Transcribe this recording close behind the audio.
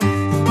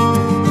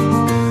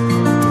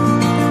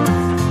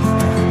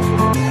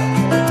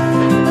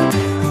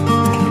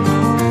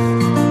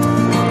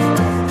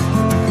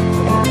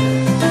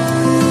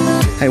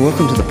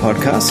welcome to the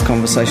podcast,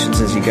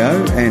 Conversations As You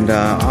Go, and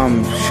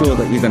I'm sure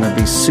that you're going to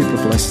be super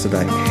blessed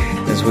today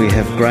as we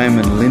have Graham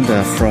and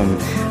Linda from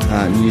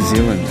New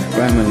Zealand.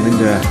 Graham and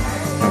Linda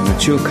are a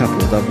mature couple.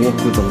 They've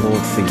walked with the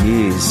Lord for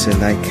years,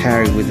 and they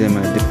carry with them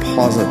a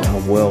deposit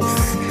of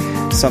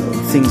wealth, some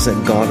things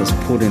that God has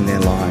put in their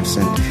lives.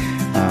 And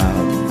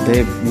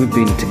we've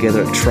been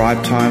together at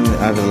Tribe Time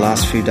over the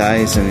last few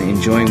days and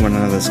enjoying one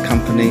another's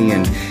company,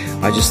 and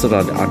I just thought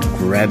I'd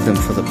grab them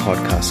for the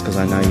podcast because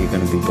I know you're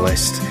going to be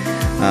blessed.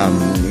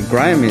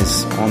 Graham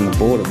is on the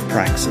board of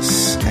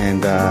Praxis,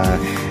 and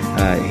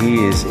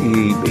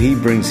he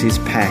brings his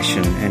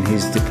passion and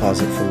his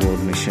deposit for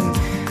world mission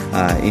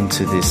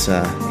into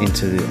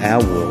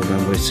our world,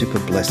 and we're super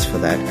blessed for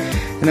that.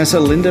 And so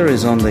Linda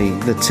is on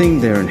the team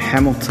there in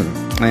Hamilton,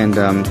 and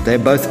they're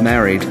both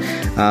married,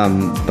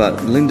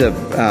 but Linda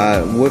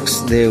works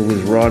there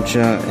with Roger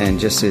and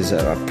just is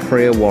a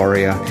prayer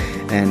warrior,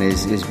 and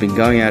has been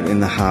going out in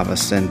the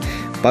harvest, and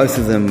both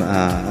of them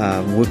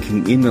are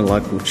working in the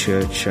local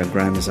church.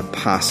 Graham is a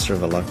pastor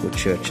of a local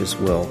church as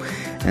well,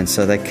 and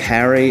so they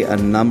carry a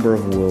number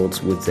of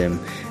worlds with them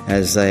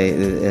as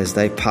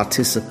they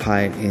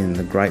participate in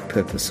the great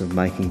purpose of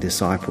making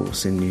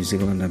disciples in New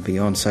Zealand and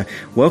beyond. So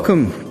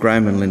welcome,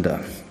 Graham and Linda.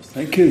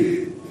 Thank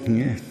you.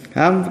 Yeah.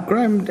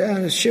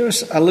 Graham, share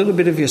us a little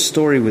bit of your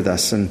story with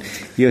us and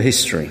your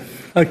history.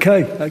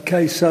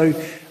 Okay. So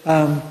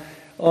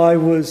I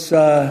was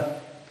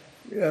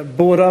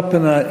brought up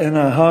in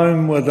a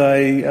home with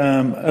a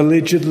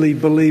allegedly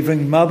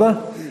believing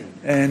mother,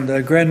 and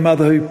a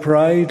grandmother who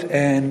prayed,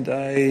 and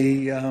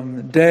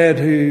a dad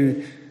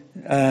who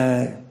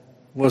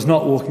was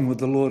not walking with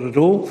the Lord at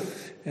all.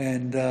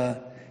 And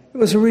it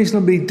was a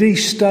reasonably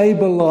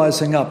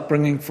destabilising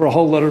upbringing for a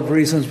whole lot of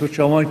reasons which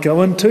I won't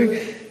go into.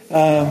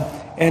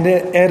 And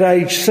at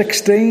age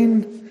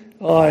 16,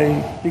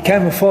 I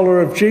became a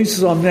follower of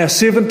Jesus. I'm now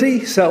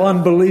 70, so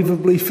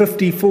unbelievably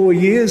 54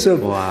 years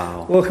of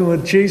walking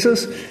with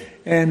Jesus.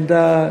 And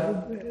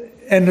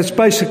it's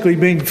basically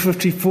been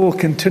 54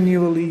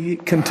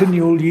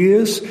 continual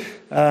years.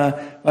 I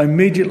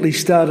immediately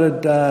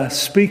started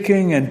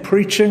speaking and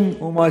preaching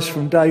almost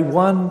from day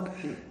one,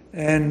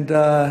 and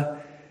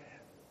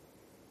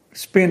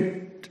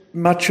spent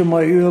much of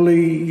my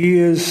early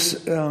years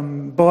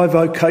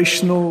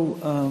bivocational,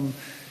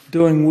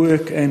 doing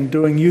work and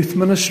doing youth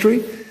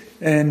ministry.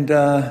 And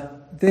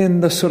then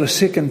the sort of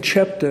second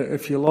chapter,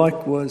 if you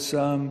like, was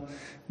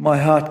my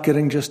heart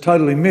getting just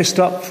totally messed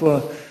up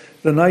for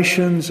the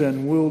nations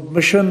and world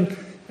mission.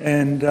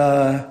 And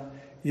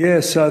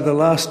so the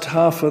last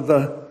half of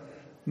the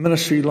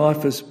ministry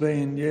life has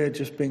been,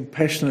 just being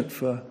passionate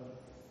for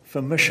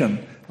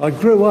mission. I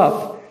grew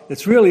up,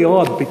 it's really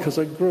odd because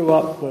I grew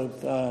up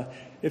with,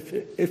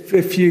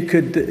 if you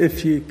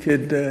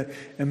could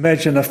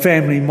imagine a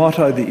family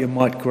motto that you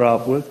might grow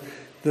up with,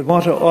 the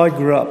motto I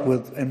grew up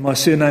with, and my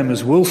surname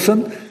is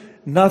Wilson,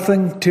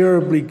 nothing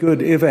terribly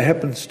good ever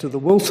happens to the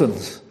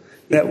Wilsons.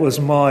 That was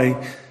my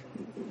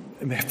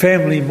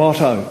family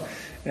motto.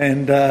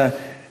 And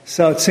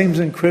so it seems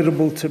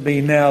incredible to me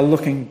now,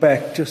 looking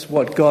back, just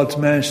what God's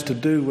managed to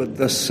do with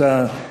this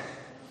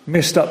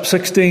messed up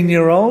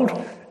 16-year-old.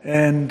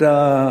 And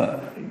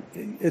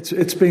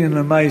it's been an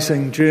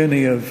amazing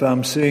journey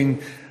of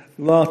seeing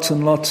lots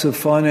and lots of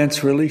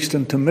finance released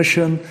into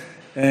mission,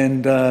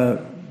 and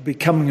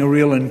becoming a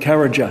real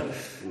encourager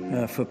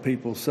for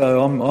people.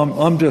 So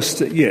I'm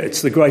just,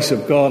 it's the grace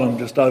of God. I'm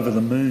just over the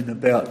moon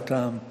about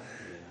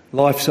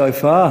life so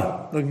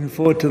far. Looking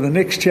forward to the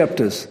next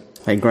chapters.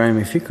 Hey Graham,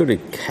 if you could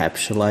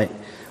encapsulate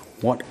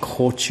what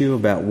caught you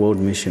about world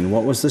mission,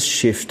 what was the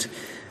shift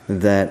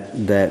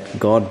that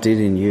God did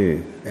in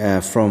you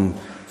from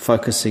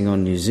focusing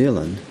on New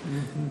Zealand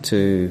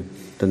to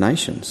the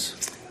nations?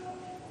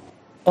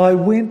 I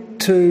went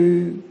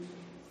to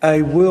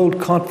a world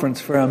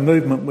conference for our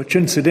movement, which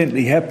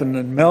incidentally happened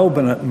in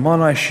Melbourne at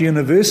Monash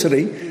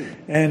University,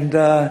 and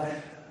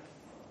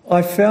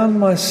I found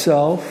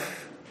myself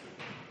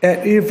at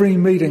every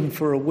meeting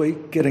for a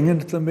week, getting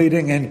into the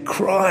meeting and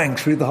crying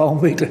through the whole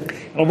meeting.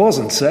 I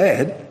wasn't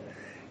sad,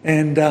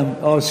 and I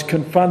was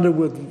confronted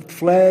with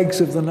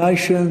flags of the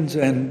nations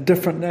and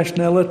different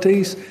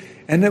nationalities,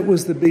 and it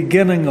was the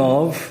beginning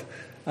of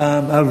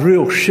a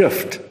real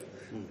shift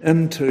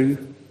into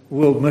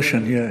world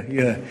mission,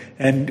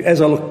 And as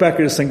I look back,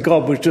 I just think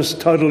God was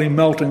just totally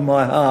melting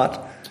my heart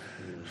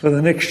for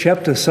the next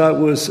chapter.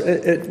 So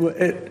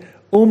it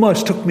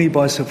almost took me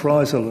by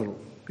surprise a little.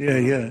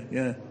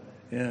 Yeah.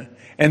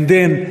 And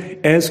then,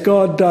 as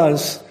God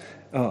does,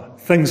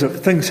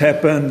 things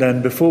happened,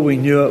 and before we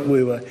knew it,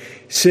 we were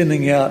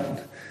sending out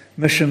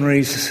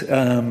missionaries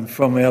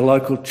from our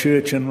local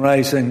church and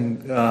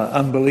raising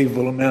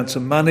unbelievable amounts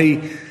of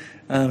money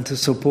to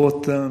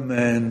support them,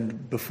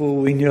 and before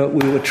we knew it,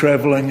 we were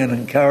travelling and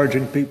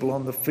encouraging people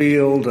on the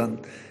field,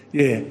 and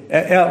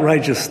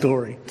outrageous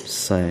story.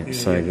 So good,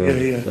 so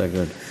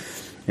good.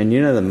 And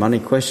the money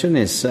question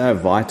is so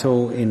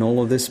vital in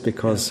all of this,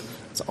 because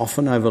it's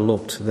often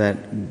overlooked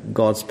that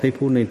God's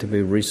people need to be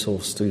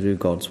resourced to do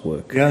God's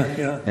work.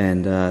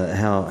 And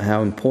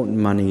how important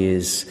money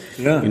is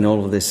in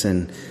all of this.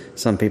 And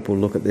some people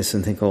look at this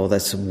and think, oh,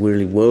 that's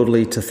really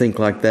worldly to think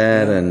like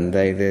that, and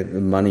the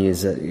money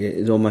is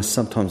almost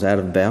sometimes out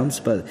of bounds,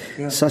 but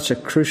such a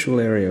crucial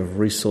area of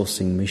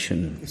resourcing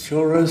mission. It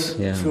sure is.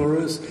 Yeah. It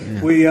sure is.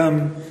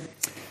 Yeah.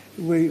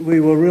 We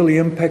were really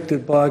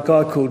impacted by a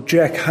guy called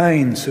Jack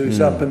Haynes,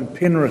 who's up in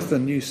Penrith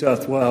in New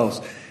South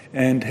Wales,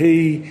 and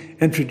he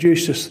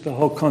introduced us to the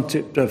whole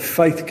concept of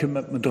faith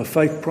commitment or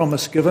faith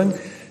promise giving.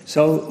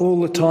 So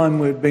all the time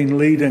we've been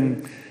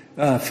leading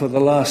for the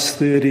last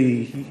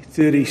 30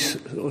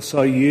 or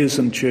so years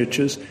in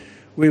churches,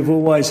 we've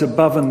always,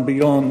 above and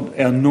beyond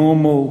our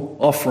normal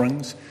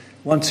offerings,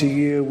 once a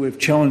year we've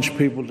challenged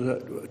people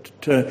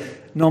to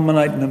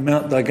nominate an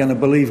amount they're going to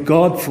believe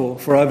God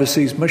for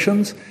overseas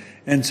missions.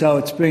 And so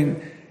it's been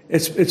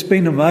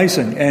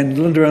amazing. And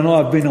Linda and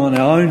I have been on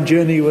our own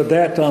journey with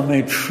that. I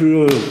mean,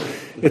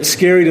 it's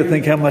scary to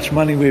think how much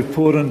money we've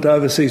poured into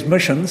overseas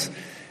missions.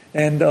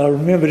 And I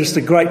remember just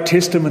a great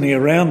testimony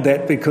around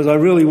that, because I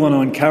really want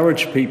to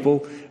encourage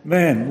people,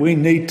 man, we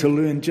need to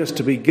learn just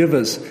to be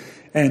givers.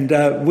 And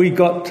we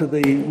got to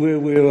where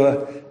we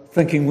were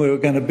thinking we were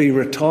going to be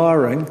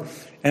retiring,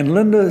 and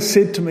Linda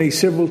said to me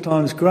several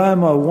times,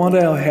 Graham, I want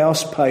our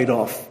house paid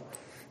off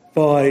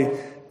by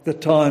the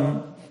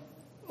time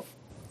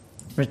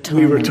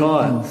we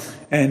retire.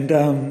 And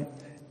I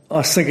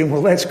was thinking,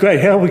 well, that's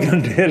great. How are we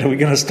going to do that? Are we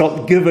going to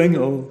stop giving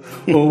or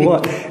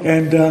what?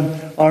 And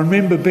I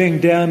remember being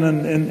down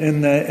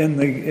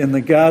in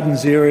the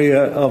gardens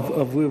area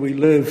of where we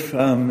live,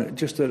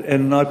 just at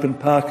an open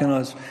park, and I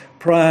was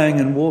praying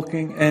and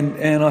walking,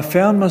 and I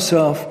found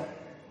myself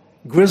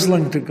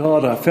grizzling to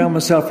God. I found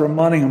myself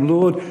reminding Him,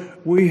 Lord,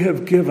 we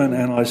have given,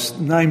 and I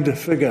named a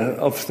figure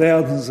of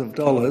thousands of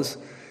dollars,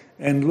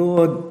 and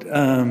Lord,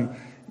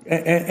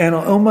 and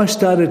I almost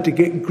started to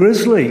get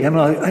grizzly, and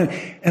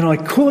I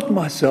caught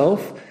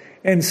myself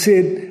and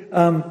said,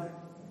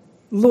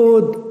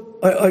 Lord,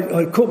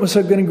 I caught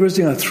myself getting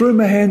grizzly, and I threw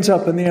my hands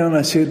up in the air and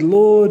I said,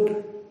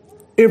 Lord,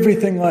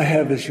 everything I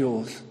have is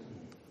yours.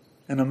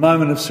 In a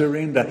moment of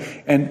surrender.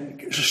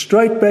 And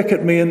straight back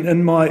at me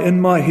in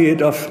my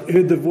head, I've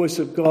heard the voice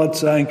of God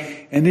saying,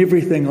 and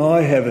everything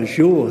I have is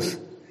yours.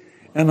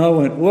 And I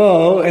went,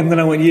 whoa, and then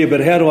I went, yeah, but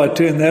how do I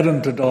turn that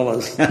into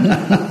dollars?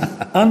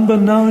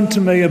 Unbeknown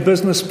to me, a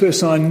business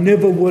person I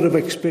never would have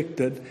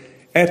expected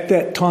at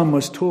that time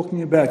was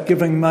talking about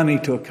giving money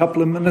to a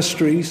couple of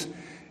ministries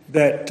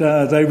that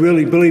they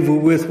really believe were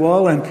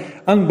worthwhile, and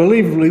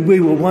unbelievably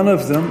we were one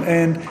of them,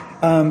 and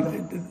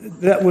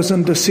that was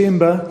in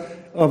December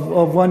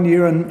of one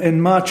year. And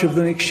in March of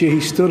the next year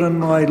he stood in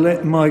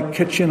my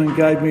kitchen and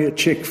gave me a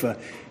cheque for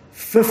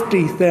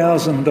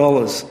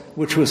 $50,000,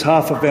 which was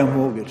half of our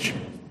mortgage.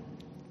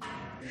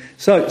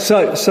 So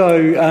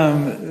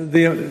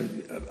the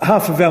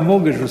half of our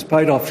mortgage was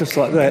paid off just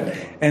like that,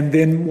 and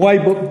then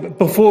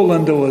before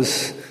Linda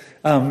was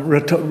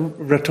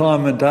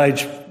retirement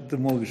age, the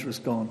mortgage was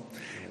gone.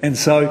 And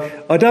so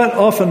I don't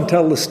often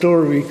tell the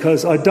story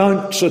because I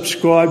don't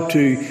subscribe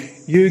to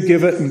you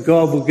give it and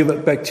God will give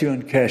it back to you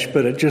in cash,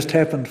 but it just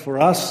happened for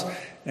us,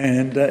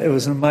 and it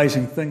was an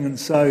amazing thing. And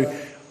so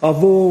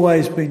I've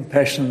always been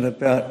passionate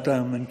about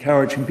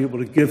encouraging people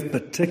to give,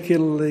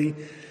 particularly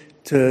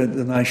to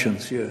the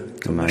nations,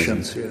 to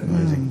missions.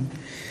 Amazing.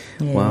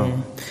 Yeah.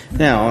 Wow.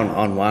 Now,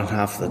 on one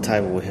half of the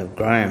table we have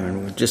Graham,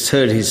 and we've just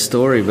heard his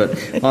story,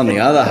 but on the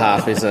other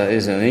half is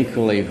an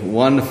equally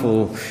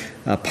wonderful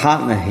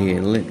partner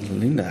here,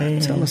 Linda. Yeah.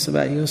 Tell us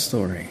about your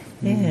story.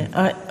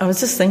 Yeah, I was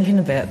just thinking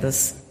about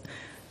this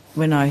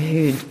when I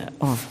heard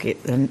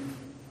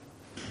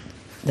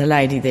the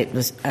lady that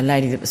was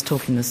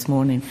talking this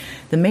morning.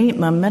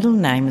 My middle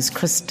name is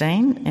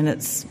Christine, and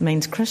it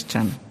means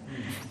Christian.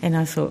 And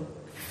I thought,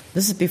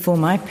 this is before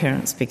my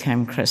parents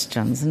became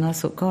Christians, and I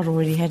thought God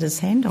already had His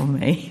hand on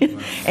me.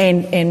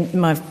 and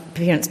my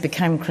parents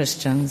became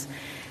Christians,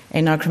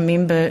 and I can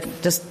remember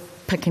just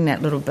picking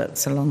out little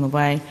bits along the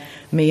way.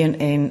 Me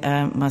and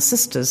my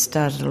sisters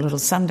started a little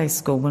Sunday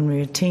school when we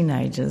were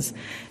teenagers.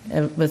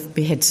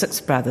 We had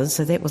 6 brothers,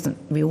 so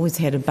we always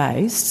had a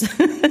base,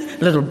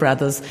 little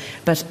brothers,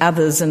 but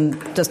others, and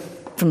just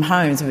from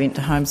homes, we went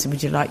to homes, said,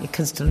 would you like your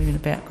kids to learn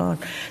about God?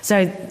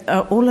 So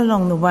all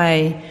along the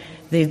way,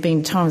 there have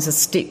been times I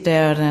stepped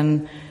out,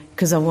 and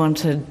because I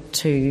wanted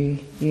to,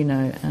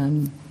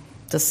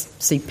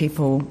 just see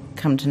people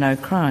come to know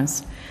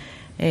Christ.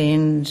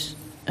 And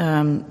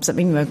to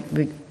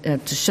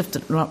shift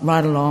it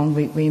right along,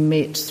 we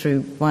met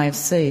through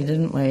YFC,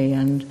 didn't we?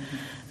 And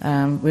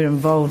we're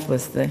involved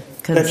with the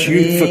kids. That's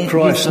Youth for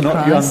Christ,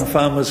 not Young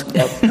Farmers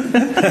Club.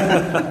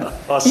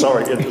 Oh,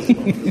 sorry.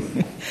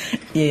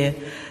 Yeah.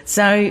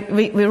 So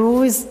we're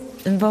always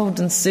involved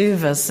in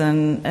service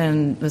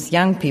and with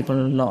young people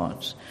a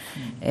lot.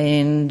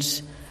 And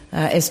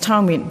as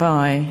time went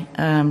by,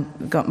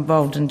 got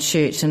involved in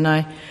church, and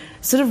I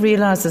sort of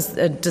realised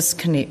a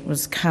disconnect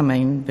was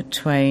coming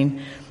between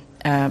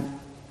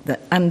the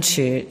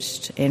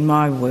unchurched in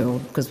my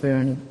world, because we were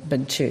in a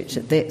big church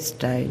at that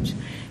stage,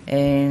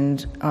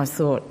 and I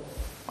thought,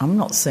 I'm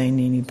not seeing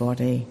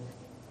anybody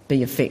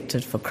be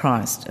affected for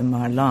Christ in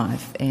my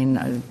life,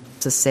 and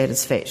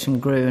dissatisfaction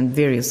grew in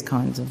various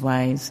kinds of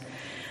ways.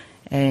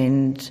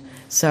 And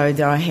so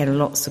I had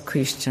lots of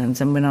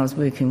questions, and when I was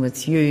working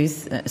with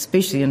youth,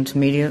 especially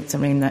intermediates, I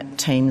mean, that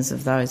teams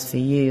of those for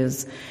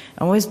years,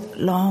 I always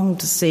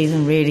longed to see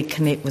them really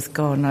connect with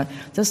God, and I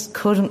just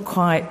couldn't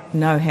quite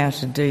know how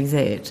to do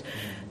that,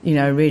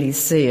 really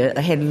see it.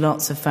 I had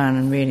lots of fun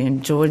and really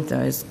enjoyed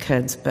those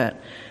kids, but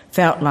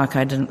felt like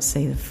I didn't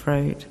see the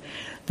fruit.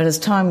 But as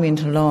time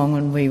went along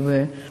and we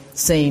were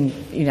seeing,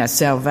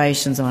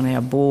 salvations on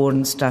our board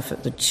and stuff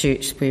at the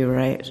church we were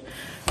at,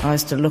 I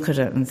used to look at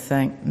it and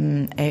think,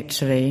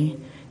 actually,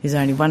 there's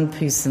only one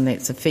person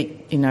that's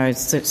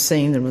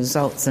seeing the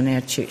results in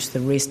our church. The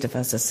rest of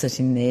us are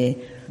sitting there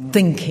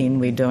thinking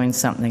we're doing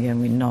something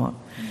and we're not.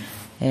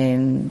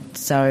 And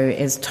so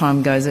as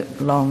time goes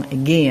along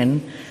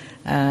again,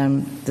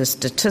 the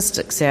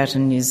statistics out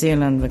in New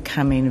Zealand were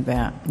coming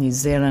about New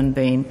Zealand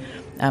being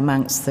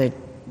amongst the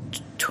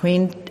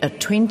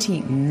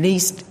 20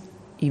 least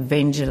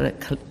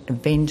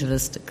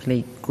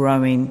evangelistically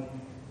growing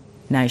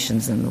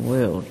nations in the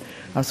world.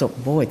 I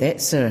thought, boy,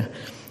 that's a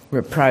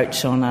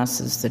reproach on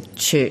us as the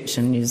church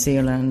in New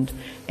Zealand.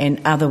 And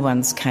other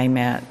ones came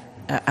out,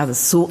 other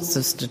sorts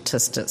of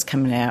statistics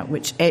coming out,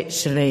 which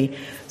actually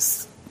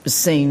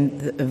seen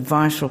the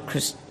vital,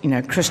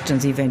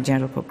 Christians,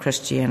 evangelical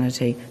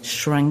Christianity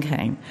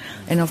shrinking.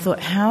 And I thought,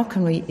 how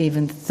can we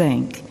even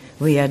think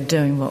we are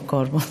doing what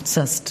God wants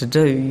us to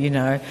do,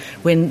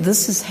 when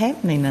this is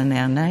happening in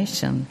our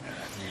nation?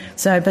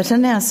 So, but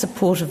in our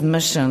support of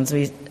missions,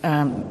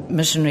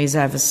 missionaries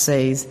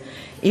overseas,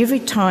 every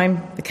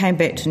time we came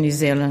back to New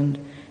Zealand,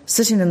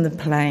 sitting in the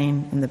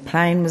plane, and the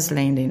plane was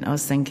landing, I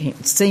was thinking,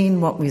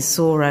 seeing what we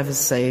saw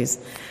overseas,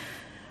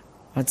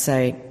 I'd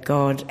say,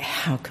 God,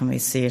 how can we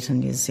see it in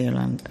New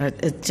Zealand?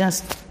 It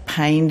just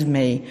pained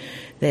me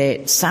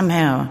that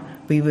somehow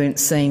we weren't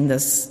seeing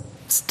this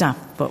stuff,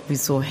 what we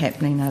saw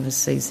happening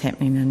overseas,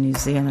 happening in New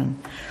Zealand.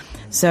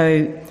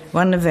 So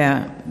one of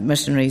our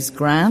missionaries,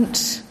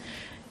 Grant,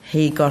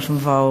 he got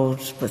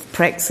involved with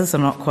Praxis.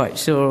 I'm not quite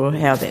sure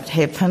how that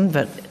happened,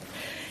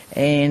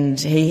 and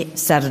he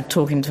started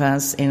talking to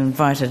us and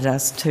invited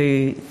us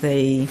to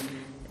the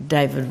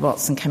David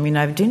Watson coming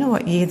over. Do you know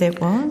what year that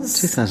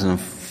was?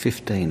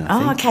 2015, I think.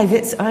 Oh, okay,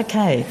 that's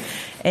okay.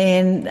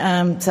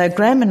 And so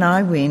Graham and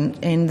I went,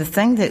 and the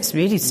thing that's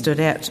really stood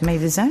out to me,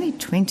 there's only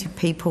 20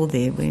 people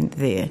went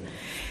there.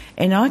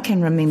 And I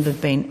can remember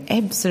being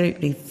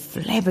absolutely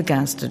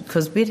flabbergasted,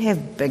 because we'd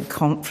have big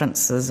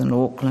conferences in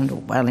Auckland or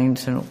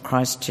Wellington or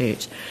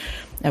Christchurch.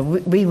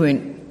 We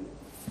weren't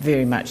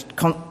very much,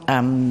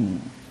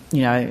 going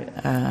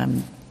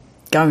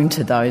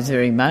to those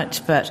very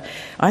much, but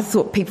I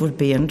thought people would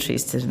be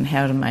interested in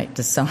how to make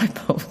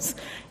disciples.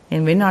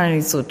 And we not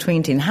only saw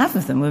 20, and half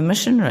of them were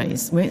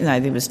missionaries, weren't they?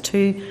 There was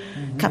two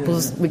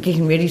couples were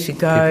getting ready to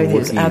go. There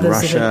was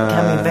others that were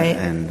coming back.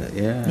 And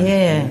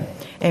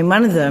and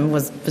one of them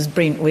was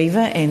Brent Weaver,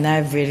 and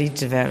they've really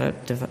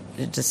developed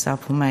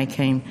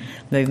disciple-making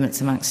movements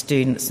amongst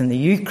students in the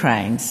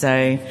Ukraine.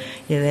 So,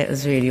 that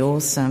was really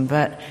awesome.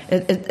 But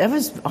I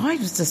was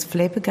just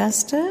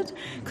flabbergasted,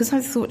 because I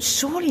thought,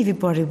 surely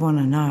everybody want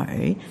to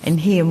know and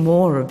hear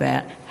more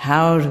about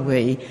how do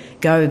we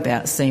go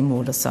about seeing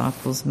more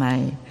disciples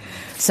made.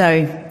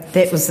 So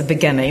that was the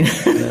beginning.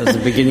 That was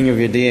the beginning of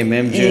your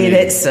DMM journey. Yeah,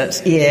 that's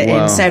it. Yeah,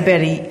 wow. And so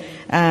Betty.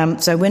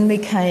 So when we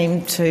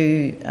came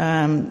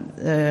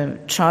to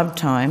Tribe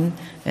Time,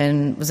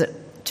 and was it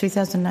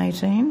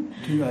 2018?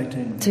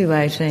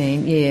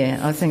 2018, yeah.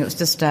 I think it was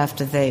just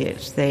after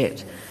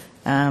that,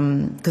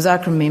 because I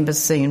can remember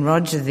seeing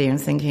Roger there and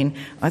thinking,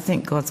 I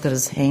think God's got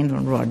his hand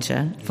on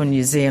Roger for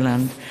New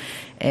Zealand.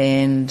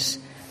 And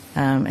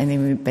then we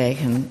went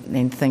back, and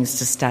then things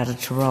just started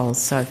to roll.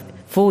 So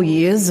 4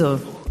 years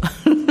of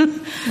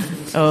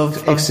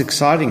it's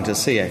exciting to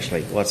see,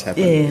 actually, what's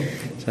happened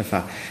so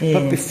far. Yeah.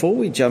 But before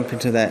we jump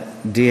into that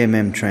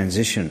DMM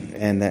transition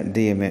and that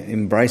DMM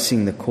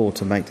embracing the call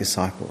to make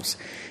disciples,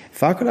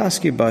 if I could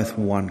ask you both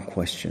one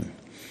question.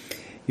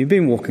 You've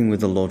been walking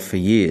with the Lord for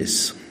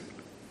years.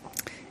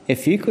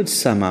 If you could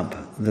sum up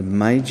the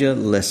major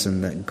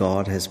lesson that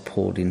God has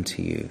poured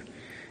into you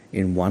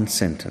in one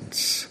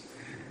sentence,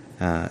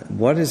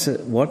 what is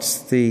it?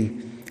 What's the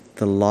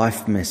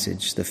life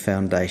message, the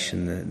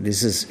foundation?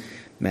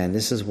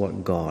 This is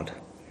what God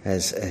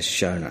has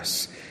shown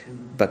us.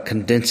 But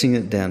condensing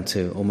it down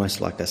to almost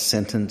like a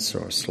sentence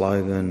or a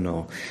slogan,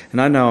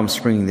 and I know I'm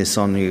springing this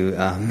on you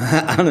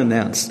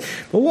unannounced,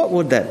 but what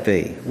would that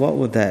be? What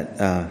would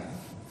that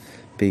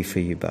be for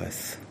you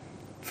both?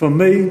 For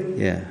me,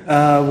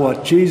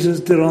 what Jesus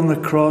did on the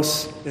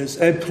cross is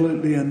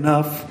absolutely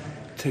enough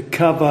to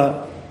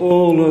cover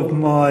all of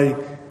my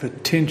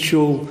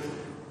potential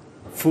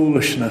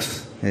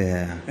foolishness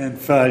and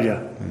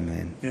failure.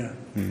 Amen. Yeah.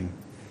 Mm.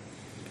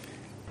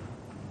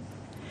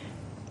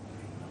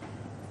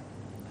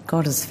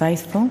 God is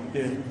faithful.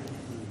 Yeah.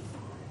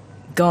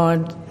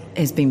 God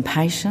has been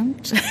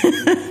patient.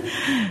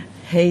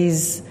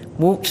 He's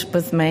walked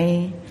with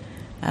me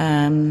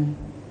and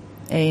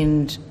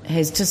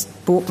has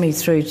just brought me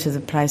through to the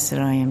place that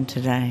I am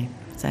today.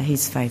 So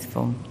he's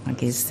faithful. I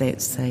guess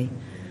that's the...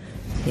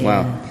 Yeah.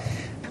 Wow.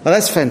 Well,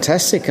 that's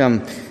fantastic.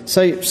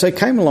 So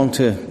came along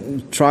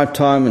to Tribe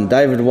Time and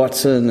David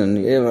Watson and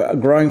a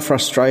growing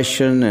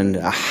frustration and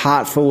a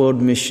heart for world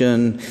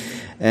mission,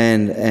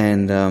 and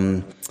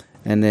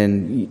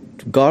then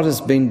God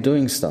has been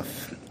doing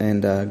stuff,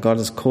 and God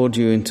has called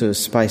you into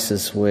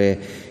spaces where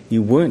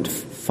you weren't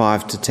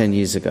 5 to 10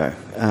 years ago.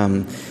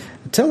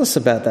 Tell us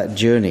about that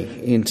journey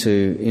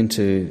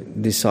into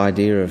this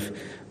idea of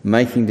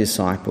making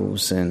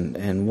disciples,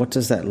 and what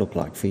does that look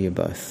like for you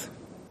both?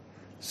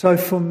 So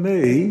for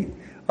me,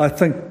 I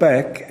think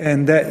back,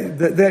 and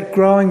that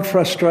growing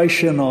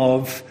frustration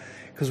of,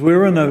 because we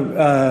were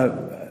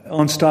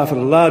on staff at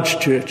a large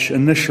church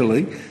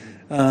initially,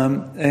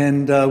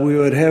 and we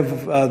would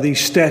have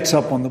these stats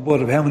up on the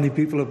board of how many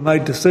people have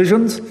made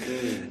decisions,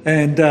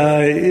 and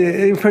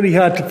it's pretty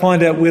hard to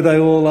find out where they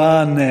all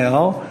are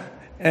now.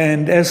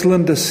 And as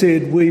Linda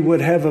said, we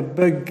would have a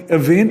big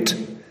event,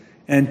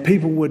 and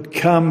people would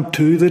come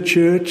to the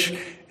church,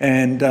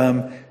 and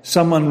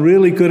someone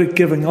really good at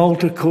giving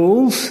altar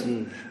calls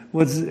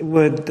would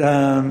in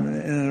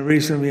a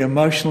reasonably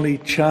emotionally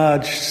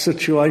charged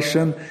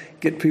situation,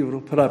 get people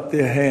to put up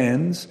their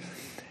hands.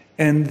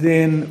 And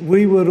then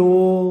we would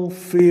all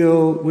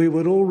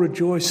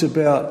rejoice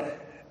about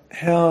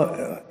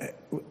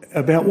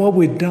what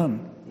we'd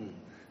done.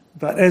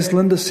 But as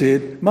Linda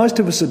said, most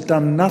of us had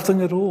done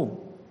nothing at all.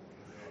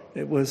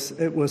 It was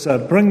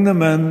bring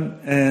them in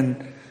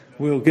and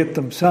we'll get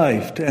them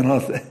saved. And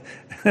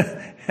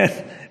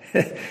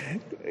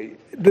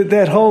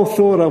that whole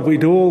thought of we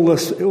do all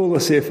this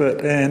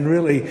effort, and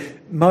really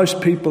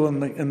most people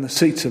in the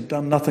seats have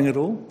done nothing at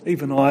all.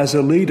 Even I, as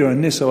a leader,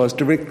 unless I was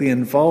directly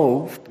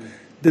involved,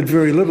 did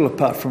very little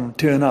apart from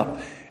turn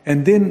up.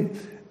 And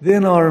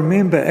then I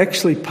remember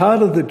actually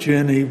part of the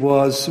journey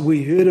was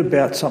we heard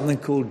about something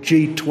called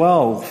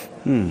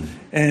G12.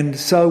 And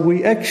so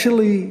we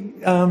actually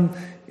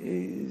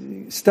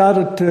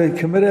started to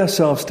commit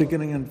ourselves to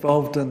getting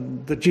involved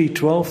in the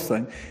G12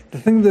 thing. The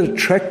thing that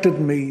attracted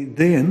me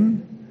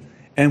then,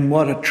 and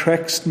what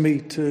attracts me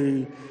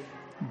to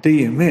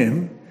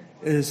DMM,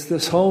 is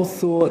this whole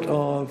thought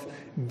of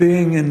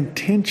being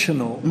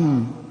intentional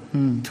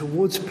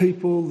towards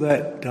people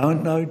that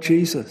don't know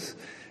Jesus,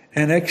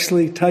 and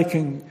actually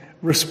taking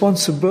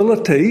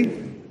responsibility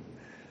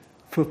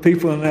for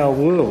people in our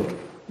world,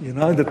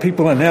 the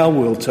people in our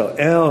world, so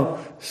our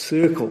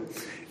circle.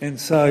 And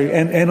so,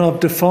 and I've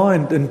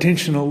defined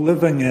intentional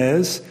living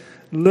as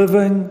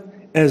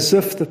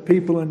if the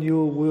people in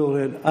your world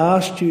had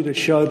asked you to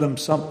show them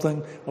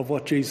something of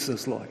what Jesus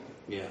is like.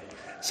 Yeah.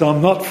 So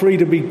I'm not free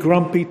to be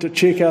grumpy to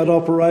checkout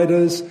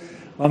operators.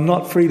 I'm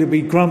not free to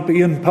be grumpy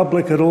in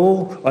public at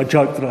all. I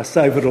joke that I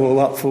save it all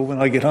up for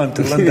when I get home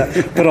to Linda,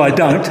 but I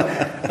don't.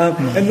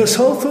 And this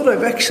whole thought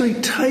of actually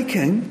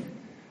taking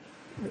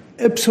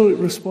absolute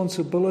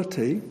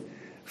responsibility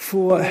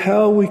for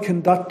how we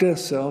conduct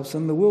ourselves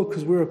in the world,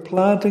 because we're a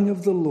planting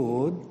of the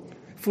Lord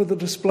for the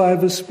display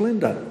of His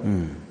splendour.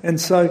 And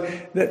so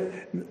that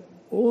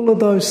all of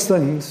those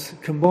things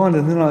combined,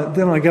 and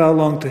then I go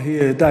along to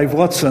hear Dave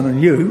Watson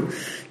and you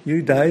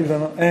Dave,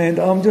 and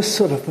I'm just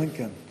sort of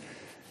thinking,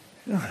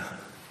 I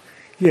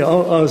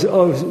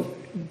was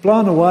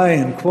blown away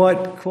and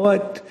quite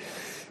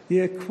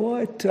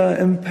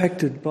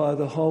impacted by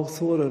the whole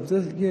thought of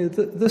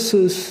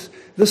this.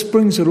 This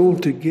brings it all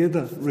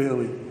together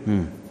really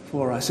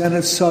for us, and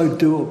it's so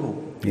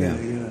doable.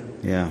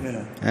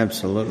 Yeah,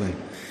 absolutely.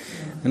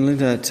 And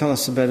Linda, tell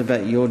us a bit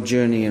about your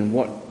journey and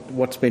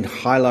what's been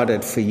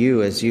highlighted for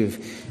you as you've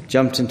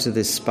jumped into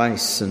this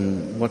space,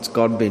 and what's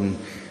God been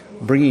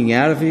bringing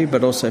out of you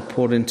but also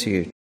poured into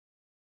you.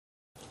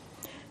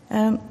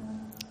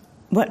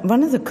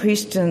 One of the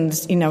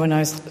questions, when I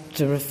was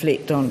to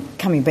reflect on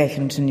coming back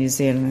into New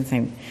Zealand, I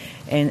think,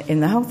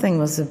 and the whole thing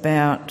was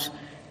about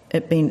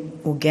it being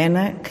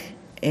organic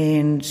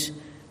and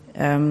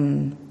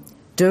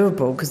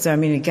doable, because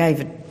it gave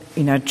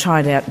it,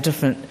 tried out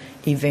different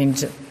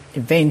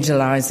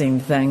evangelizing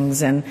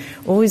things, and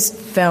always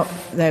felt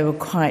they were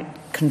quite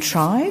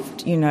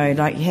contrived,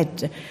 like you had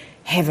to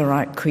have the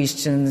right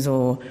questions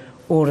or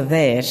all of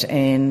that,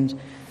 and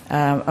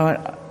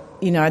that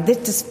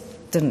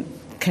just didn't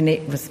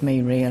connect with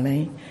me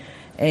really.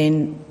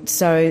 And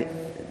so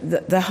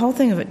the whole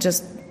thing of it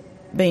just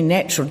being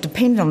natural,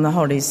 depending on the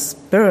Holy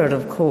Spirit,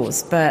 of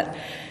course, but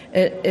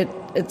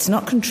it's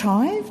not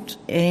contrived.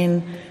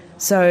 And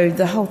so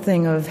the whole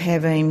thing of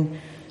having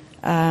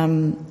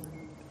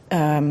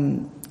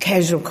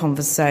casual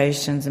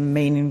conversations and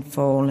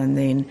meaningful, and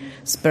then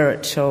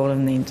spiritual,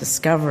 and then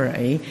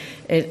discovery,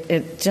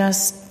 it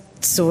just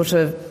sort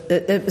of,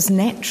 it was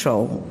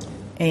natural.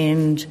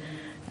 And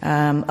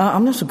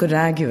I'm not a good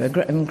arguer.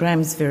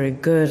 Graham's very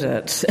good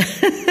at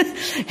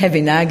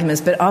having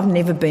arguments, but I've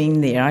never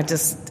been there. I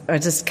just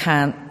just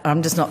can't.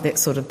 I'm just not that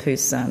sort of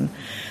person.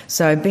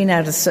 So being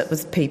able to sit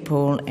with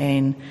people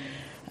and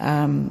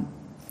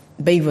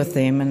be with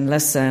them and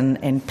listen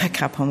and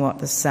pick up on what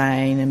they're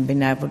saying, and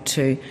being able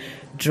to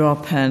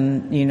drop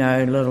in,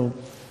 little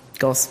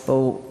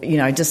gospel,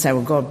 just say,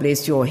 well, God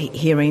bless you, or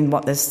hearing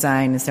what they're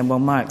saying and saying, well,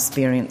 my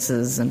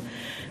experiences, and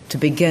to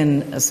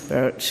begin a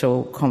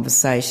spiritual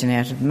conversation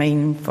out of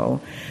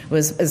meaningful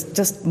is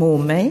just more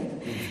me.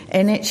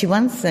 And actually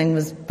one thing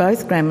was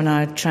both Graham and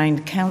I are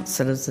trained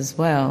counsellors as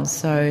well,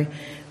 so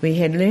we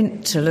had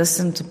learnt to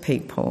listen to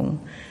people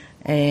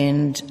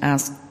and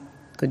ask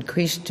good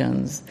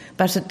questions,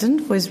 but it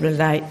didn't always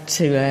relate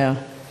to our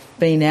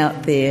being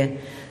out there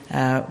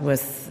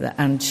with the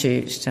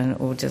unchurched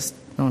or just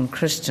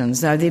non-Christians,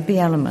 though there'd be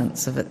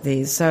elements of it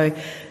there. So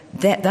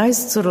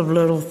those sort of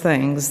little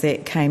things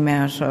that came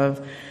out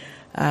of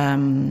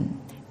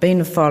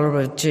being a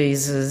follower of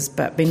Jesus,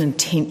 but being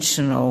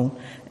intentional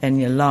in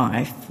your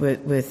life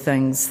were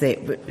things that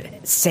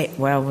sat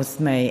well with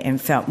me and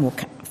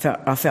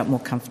I felt more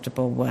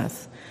comfortable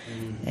with.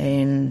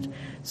 And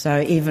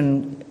so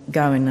even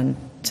going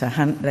into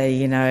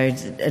Huntly,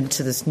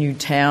 into this new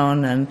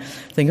town, and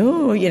think,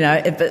 all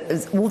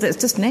that's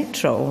just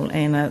natural,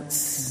 and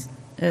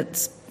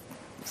it's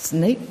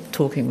neat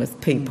talking with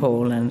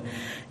people and,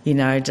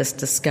 just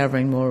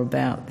discovering more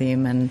about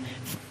them and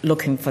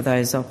looking for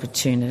those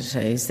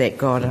opportunities that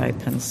God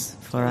opens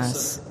for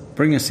us.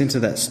 Bring us into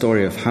that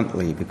story of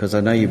Huntly, because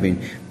I know you've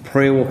been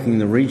prayer walking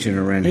the region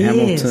around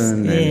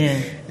Hamilton,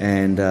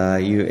 and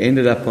you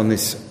ended up on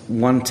this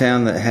one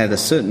town that had a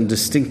certain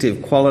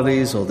distinctive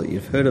qualities, or that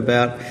you've heard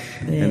about,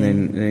 and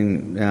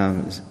then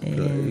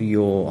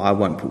I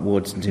won't put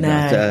words into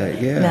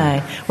that.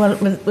 No. Well,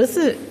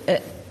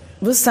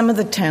 with some of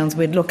the towns,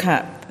 we'd look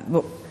up,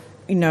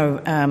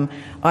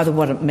 either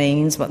what it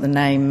means, what the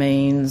name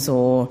means,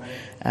 or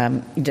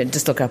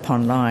just look up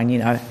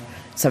online,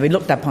 So we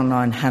looked up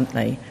online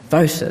Huntly,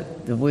 voted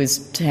the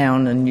worst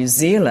town in New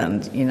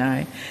Zealand,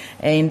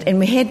 and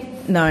we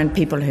had known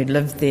people who'd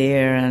lived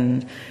there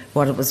and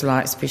what it was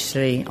like,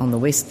 especially on the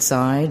west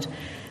side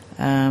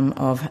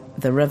of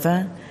the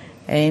river.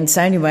 And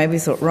so anyway, we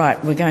thought,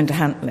 right, we're going to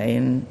Huntly,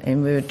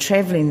 and we were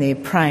travelling there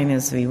praying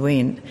as we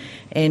went.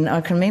 And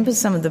I can remember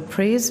some of the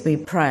prayers we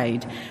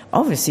prayed.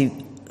 Obviously,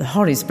 the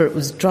Holy Spirit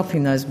was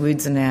dropping those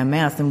words in our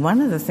mouth, and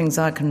one of the things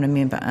I can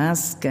remember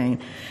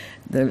asking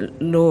the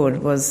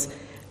Lord was,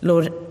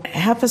 Lord,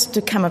 help us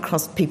to come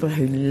across people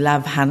who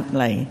love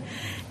Huntly,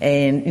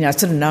 and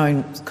sort of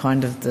knowing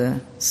kind of the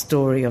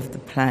story of the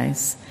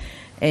place.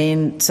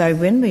 And so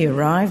when we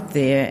arrived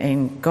there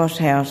and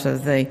got out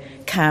of the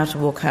car to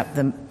walk up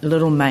the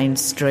little main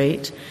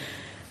street,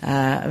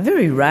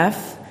 very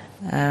rough,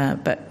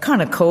 but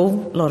kind of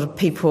cool, a lot of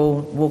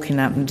people walking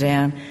up and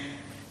down,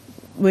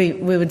 we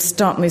would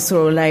stop and we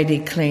saw a lady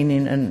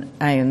cleaning an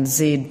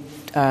ANZ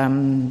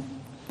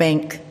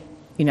bank,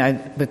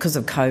 because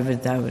of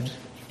COVID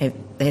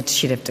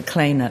she'd have to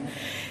clean it.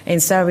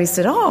 And so we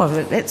said,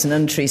 that's an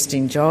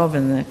interesting job,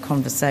 in the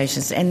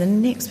conversations. And the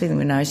next thing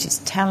we know, she's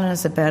telling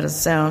us about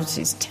herself,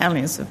 she's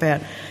telling us about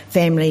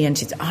family, and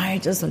she's, I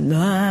just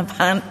love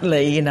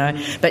Huntly,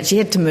 But she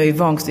had to move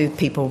on because there were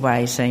people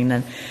waiting.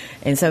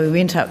 And so we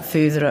went up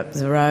further up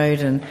the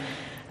road, and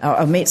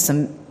I met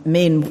some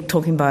men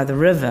talking by the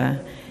river,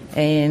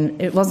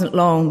 and it wasn't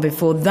long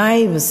before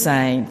they were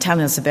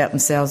telling us about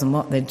themselves and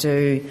what they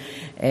do,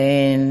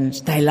 and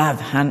they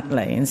love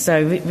Huntly. And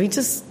so we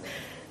just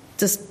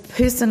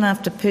person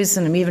after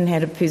person, and we even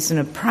had a person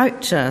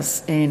approach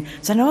us and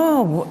say,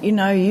 you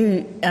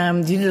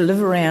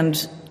live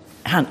around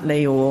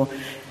Huntly, or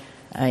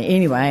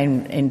anyway,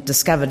 and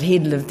discovered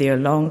he'd lived there a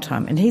long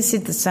time. And he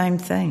said the same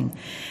thing.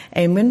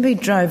 And when we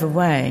drove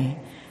away,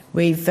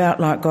 we felt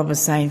like God was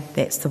saying,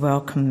 that's the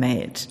welcome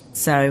mat.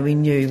 So we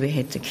knew we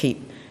had to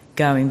keep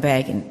going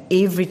back. And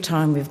every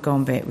time we've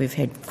gone back, we've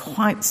had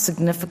quite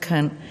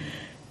significant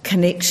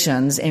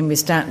connections, and we're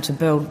starting to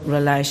build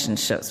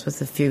relationships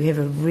with a few who have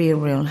a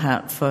real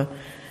heart for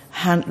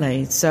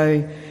Huntly.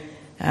 So,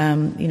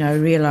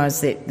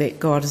 realise that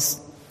God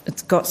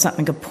it's got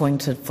something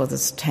appointed for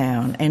this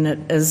town, and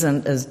it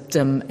isn't as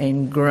dim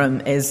and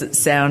grim as it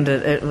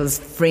sounded. It was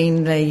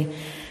friendly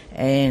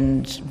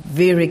and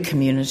very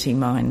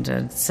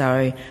community-minded.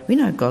 So we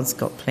know God's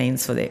got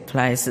plans for that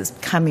place. It's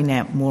coming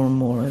out more and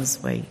more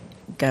as we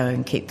go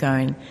and keep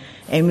going.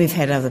 And we've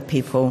had other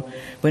people,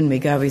 when we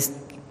go, we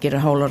get a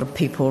whole lot of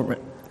people,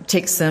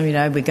 text them,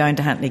 we're going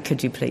to Huntly,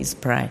 could you please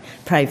pray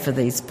for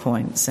these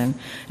points. And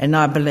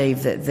I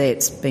believe that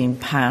that's been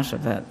part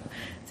of it,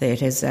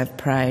 that as they've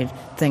prayed,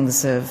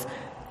 things have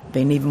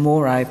been even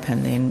more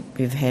open than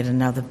we've had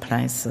in other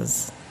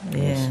places.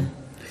 Yeah. Awesome.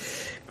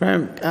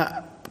 Graham,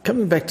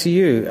 coming back to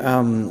you,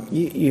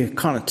 you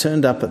kind of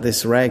turned up at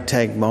this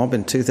ragtag mob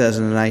in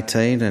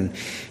 2018, and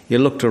you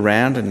looked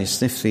around and you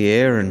sniffed the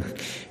air, and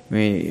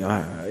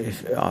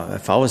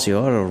if I was you,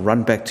 I'd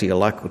run back to your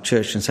local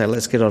church and say,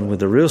 let's get on with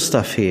the real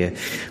stuff here.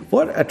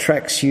 What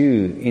attracts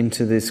you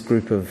into this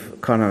group of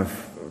kind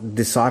of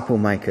disciple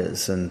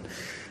makers?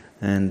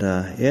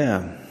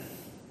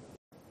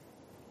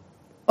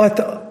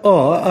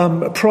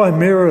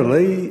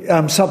 Primarily,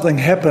 something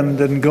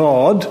happened in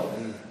God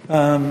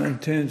in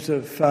terms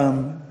of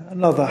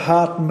another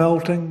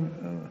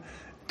heart-melting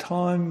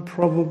time,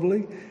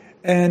 probably,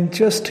 and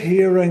just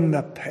hearing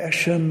the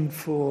passion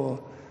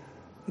for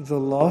the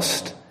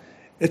lost.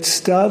 It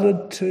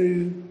started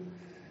to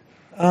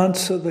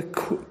answer the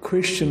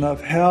question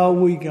of how are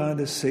we going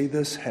to see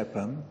this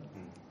happen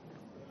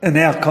in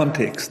our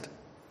context.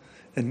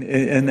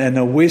 In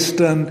a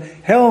Western,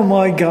 how am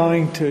I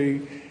going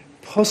to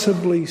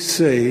possibly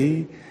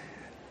see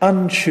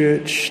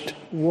unchurched,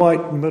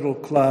 white,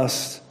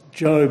 middle-class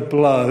Joe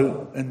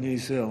Blow in New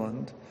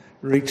Zealand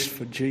reached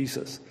for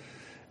Jesus?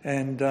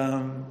 And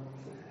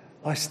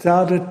I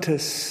started to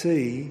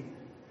see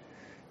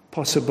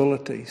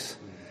possibilities.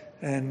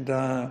 And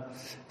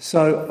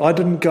so I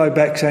didn't go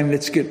back saying,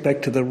 let's get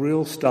back to the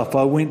real stuff.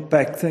 I went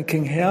back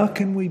thinking, how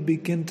can we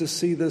begin to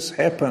see this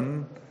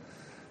happen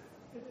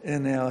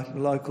in our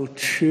local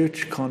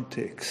church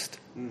context?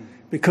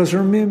 Because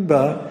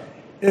remember,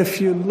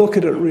 if you look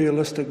at it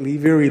realistically,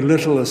 very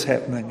little is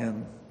happening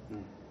in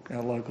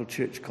our local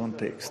church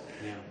context.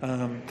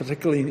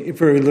 Particularly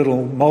very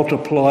little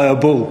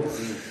multipliable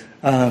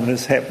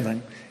is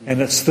happening.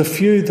 And it's the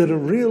few that are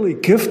really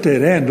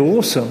gifted and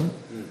awesome,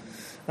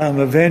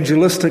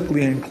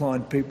 evangelistically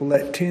inclined people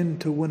that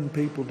tend to win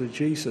people to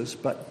Jesus.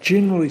 But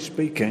generally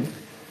speaking,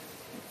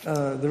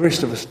 the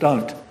rest of us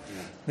don't.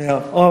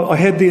 Now, I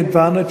had the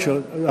advantage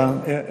of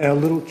our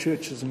little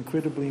church is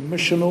incredibly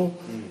missional.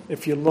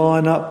 If you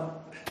line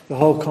up the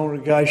whole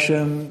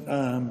congregation,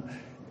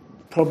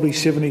 probably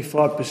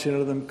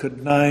 75% of them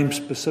could name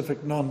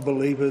specific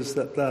non-believers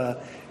that they're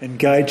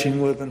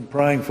engaging with and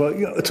praying for.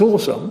 You know, it's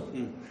awesome.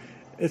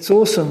 It's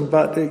awesome,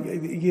 but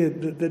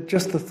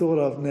just the thought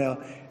of now,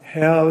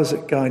 how is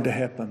it going to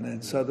happen?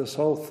 And so this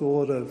whole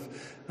thought of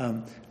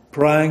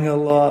praying a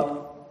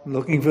lot,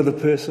 looking for the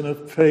person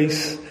of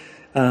peace,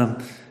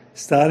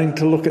 starting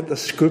to look at the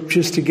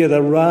scriptures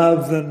together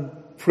rather than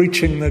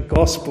preaching the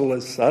gospel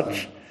as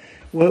such.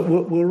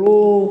 We're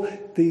all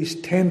these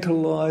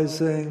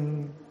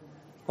tantalising,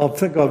 I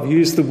think I've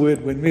used the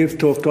word when we've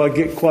talked, I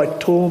get quite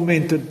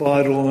tormented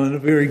by it all in a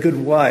very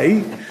good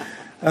way,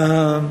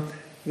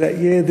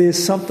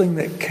 there's something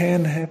that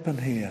can happen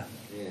here.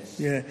 Yes.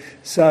 Yeah.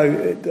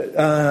 So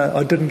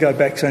I didn't go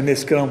back saying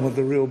let's get on with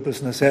the real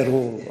business at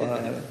all.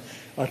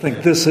 I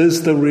think this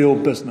is the real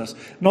business.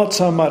 Not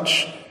so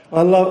much...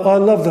 I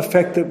love the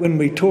fact that when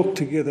we talk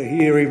together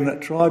here, even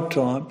at Tribe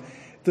Time,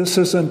 this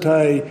isn't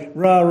a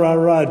rah,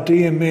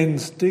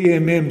 DMM's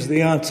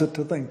the answer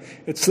to things.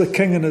 It's the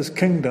King and his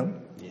kingdom.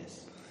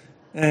 Yes.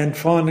 And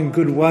finding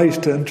good ways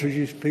to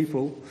introduce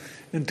people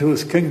into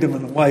his kingdom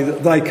in a way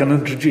that they can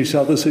introduce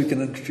others who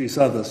can introduce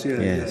others.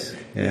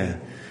 Yeah.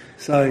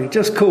 So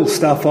just cool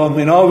stuff. I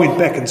mean, I went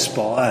back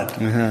inspired.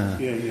 Uh-huh.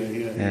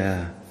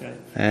 Yeah.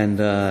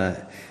 And...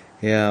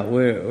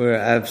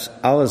 I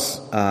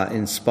was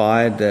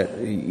inspired that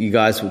you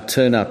guys would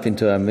turn up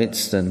into our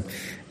midst and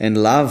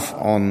love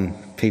on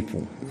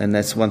people. And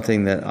that's one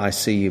thing that I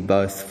see you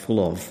both full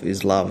of,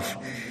 is love.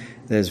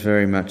 There's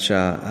very much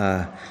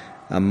a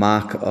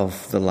mark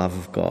of the love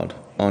of God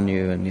on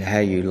you, and how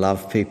you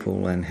love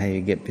people and how you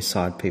get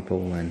beside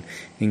people and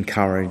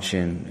encourage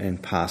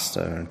and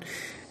pastor.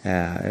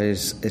 And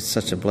it's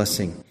such a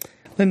blessing.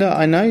 Linda,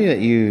 I know that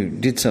you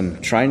did some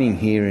training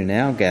here in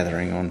our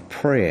gathering on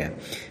prayer.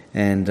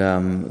 And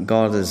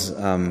God has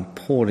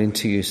poured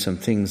into you some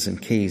things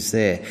and keys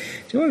there. Do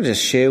you want to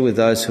just share with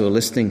those who are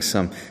listening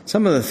some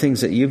of the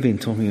things that you've been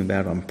talking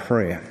about on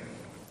prayer?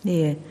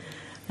 Yeah.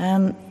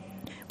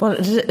 Well,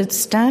 it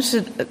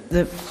started,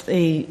 the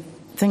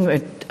thing I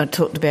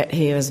talked about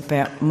here is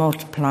about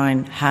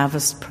multiplying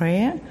harvest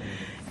prayer.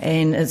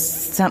 And it's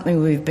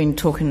something we've been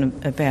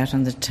talking about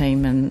in the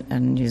team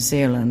in New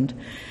Zealand.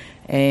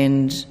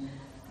 And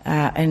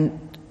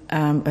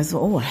I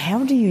thought,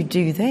 how do you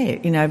do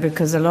that? You know,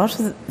 because a lot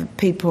of the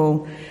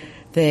people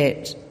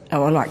that,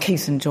 like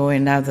Keith and Joy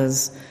and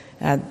others,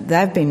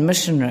 they've been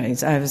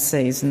missionaries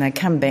overseas and they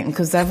come back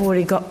because they've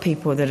already got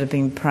people that have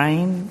been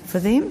praying for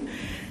them.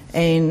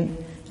 And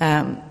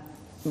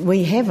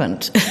we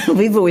haven't.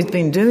 We've always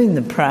been doing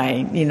the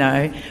praying, you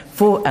know,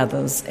 for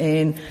others.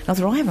 And I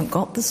thought, I haven't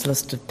got this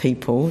list of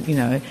people, you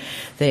know,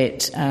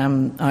 that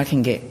I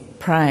can get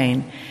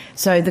praying.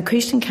 So the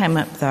question came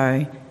up,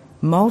 though,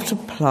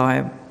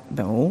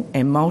 multipliable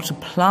and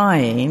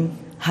multiplying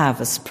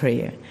harvest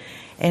prayer.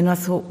 And I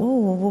thought,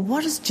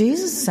 what does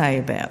Jesus say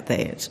about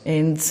that?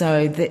 And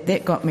so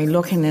that got me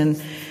looking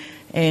in,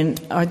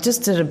 and I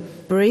just did a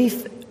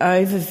brief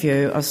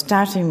overview of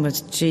starting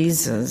with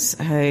Jesus,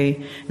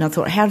 and I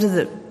thought, how did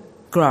it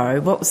grow?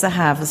 What was the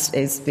harvest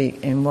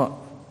aspect and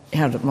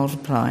how did it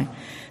multiply?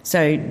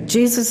 So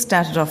Jesus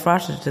started off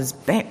right at his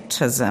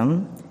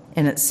baptism,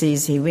 and it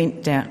says he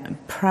went down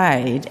and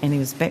prayed and he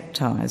was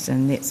baptised,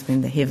 and that's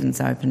when the heavens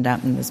opened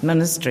up and his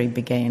ministry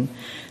began.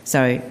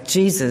 So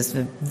Jesus,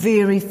 the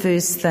very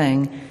first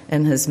thing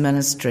in his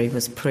ministry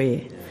was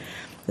prayer.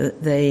 It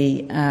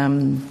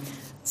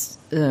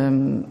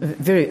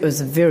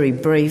was a very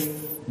brief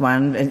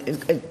one.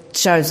 It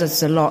shows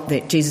us a lot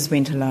that Jesus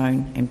went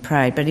alone and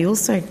prayed, but he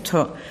also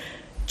took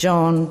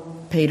John,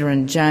 Peter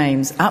and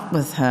James up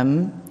with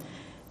him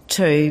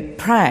to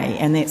pray,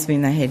 and that's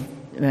when they had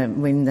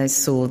when they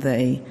saw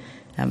the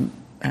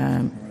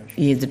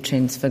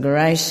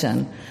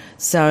Transfiguration.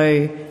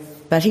 So,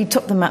 but he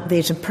took them up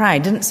there to pray.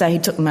 Didn't say he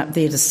took them up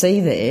there to see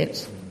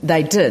that.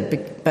 They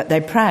did, but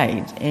they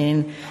prayed,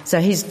 and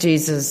so here's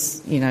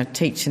Jesus,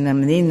 teaching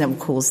them. And then, of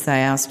course, they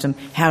asked him,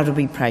 "How do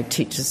we pray?"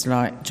 Teach us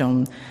like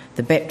John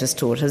the Baptist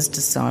taught his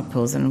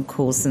disciples, and of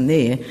course, in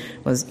there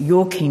was,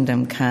 "Your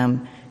kingdom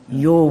come,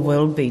 your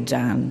will be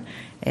done,"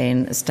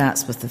 and it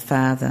starts with the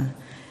Father.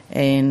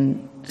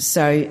 And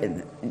so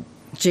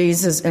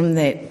Jesus, in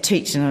that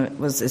teaching,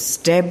 was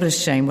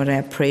establishing what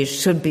our prayers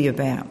should be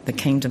about, the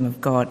kingdom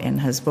of God and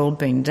his will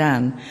being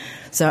done.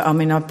 So,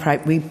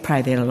 we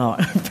pray that a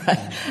lot. Pray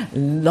a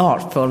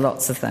lot for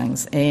lots of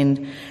things.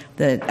 And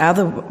the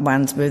other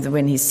ones were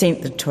when he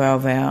sent the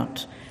 12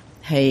 out,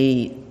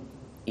 he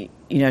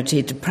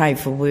had to pray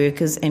for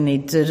workers, and he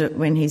did it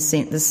when he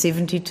sent the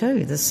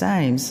 72, the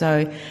same.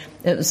 So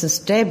it was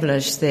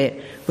established that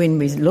when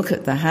we look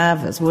at the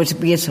harvest,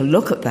 we are to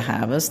look at the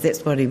harvest,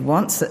 that's what he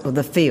wants, or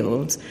the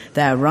fields,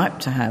 they are ripe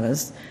to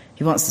harvest.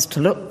 He wants us to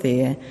look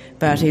there,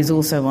 but he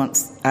also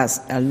wants us,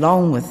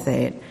 along with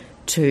that,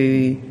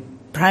 to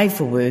pray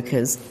for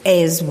workers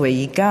as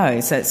we go.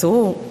 So it's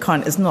all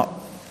it's not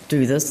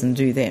do this and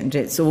do that, and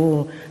it's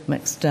all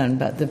mixed in,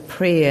 but the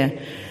prayer.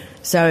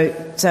 So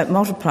it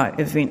multiplied.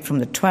 It went from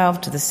the 12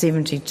 to the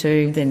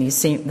 72, then he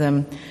sent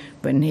them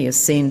when he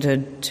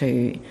ascended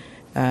to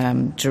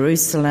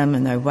Jerusalem,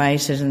 and they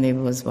waited, and there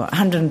was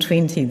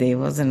 120 there,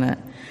 wasn't it?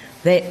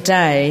 That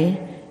day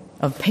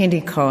of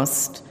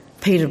Pentecost,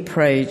 Peter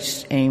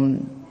preached,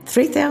 and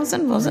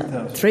 3,000, was it?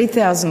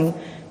 3,000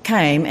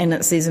 came, and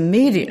it says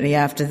immediately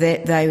after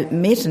that they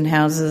met in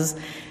houses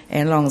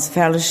and along with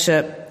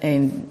fellowship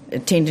and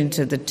attending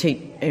to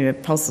the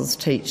apostles'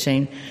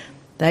 teaching.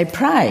 They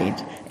prayed,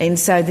 and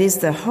so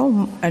there's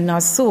and I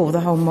saw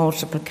the whole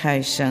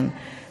multiplication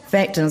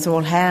fact, and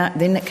so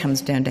then it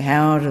comes down to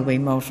how do we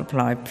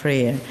multiply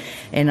prayer,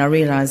 and I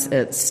realise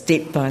it's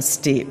step by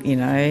step.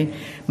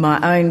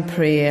 My own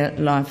prayer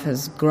life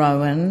has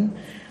grown.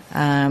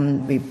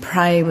 We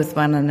pray with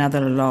one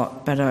another a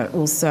lot, but I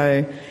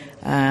also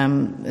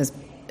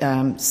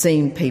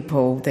seeing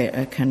people that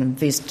I can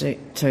invest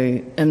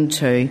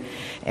into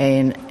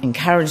and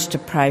encourage to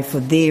pray for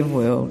their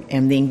world,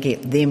 and then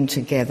get them to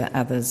gather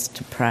others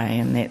to pray,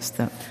 and that's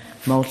the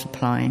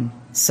multiplying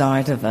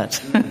side of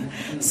it.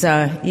 So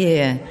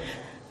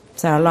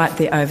I like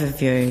the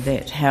overview.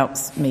 That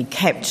helps me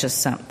capture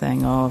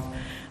something of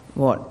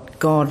what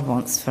God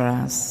wants for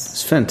us.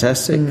 It's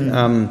fantastic.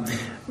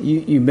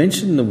 You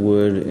mentioned the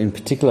word in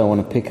particular I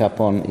want to pick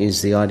up on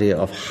is the idea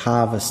of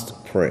harvest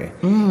prayer.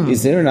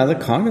 Is there another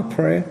kind of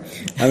prayer?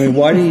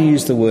 Why do you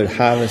use the word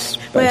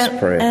harvest-based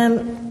prayer?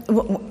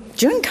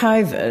 During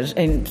COVID,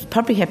 and it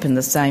probably happened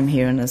the same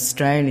here in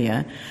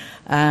Australia,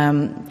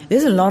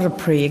 there's a lot of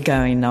prayer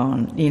going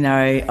on,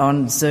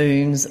 on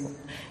Zooms,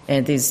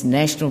 and there's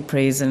national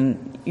prayers and,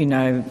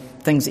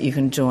 things that you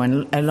can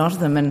join, a lot of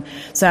them. And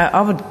so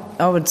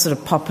I would sort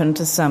of pop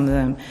into some of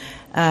them.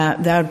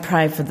 They would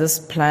pray for this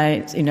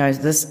place,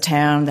 this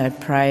town, they'd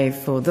pray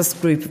for this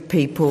group of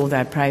people,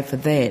 they'd pray for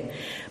that.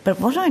 But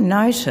what I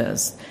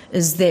noticed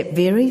is that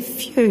very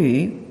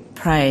few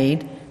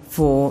prayed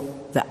for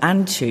the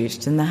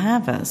unchurched in the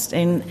harvest.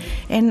 And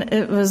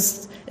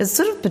it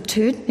sort of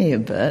perturbed me a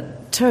bit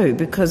too,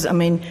 because,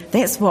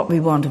 that's what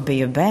we want to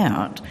be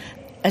about.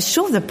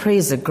 Sure, the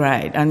prayers are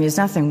great, and there's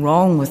nothing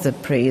wrong with the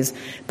prayers,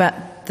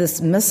 but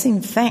this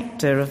missing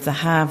factor of the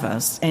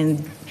harvest,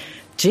 and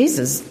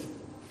Jesus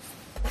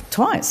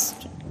twice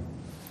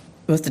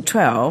with the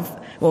 12,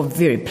 well,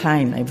 very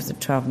plainly with the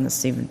 12 and the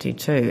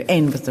 72,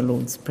 and with the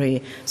Lord's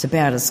Prayer, it's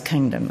about his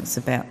kingdom, it's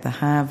about the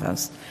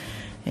harvest.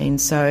 And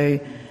so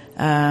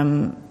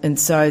in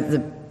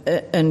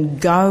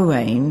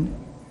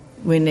going,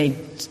 we need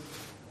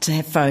to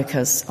have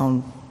focus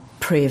on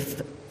prayer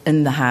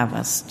in the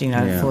harvest,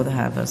 for the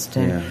harvest,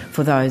 and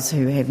for those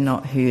who have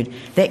not heard.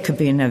 That could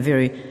be in a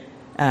very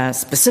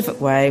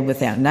specific way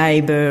with our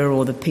neighbour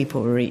or the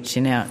people we're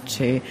reaching out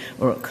to,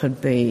 or it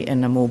could be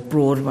in a more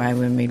broad way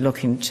when we're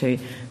looking to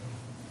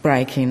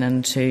breaking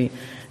into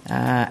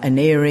an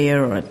area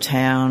or a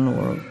town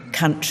or a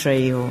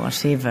country or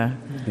whatever.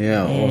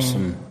 Yeah,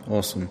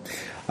 awesome.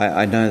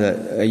 I know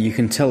that you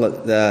can tell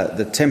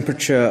the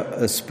temperature,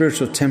 the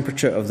spiritual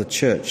temperature of the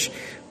church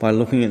by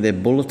looking at their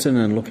bulletin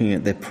and looking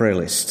at their prayer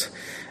list,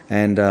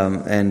 and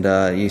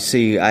you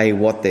see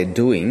what they're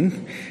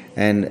doing,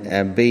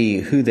 and B,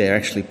 who they're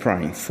actually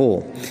praying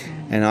for.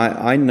 And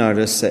I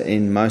notice that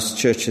in most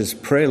churches'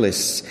 prayer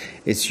lists,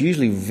 it's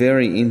usually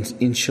very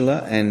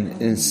insular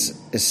and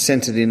it's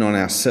centred in on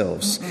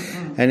ourselves.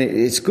 And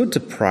it's good to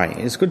pray.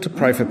 It's good to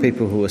pray for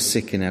people who are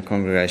sick in our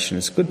congregation.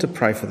 It's good to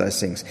pray for those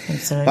things.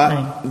 Absolutely.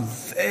 But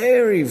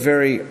very,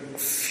 very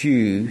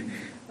few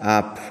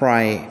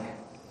pray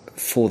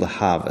for the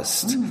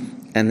harvest.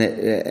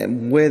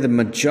 where the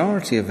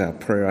majority of our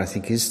prayer, I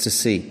think, is to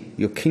see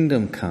your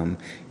kingdom come,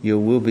 your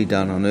will be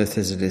done on earth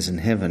as it is in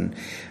heaven.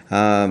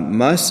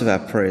 Most of our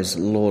prayers,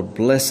 Lord,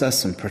 bless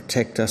us and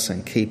protect us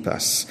and keep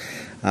us.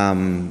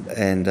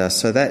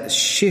 So that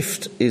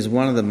shift is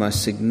one of the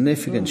most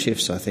significant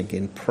shifts, I think,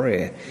 in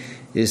prayer,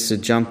 is to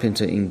jump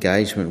into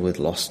engagement with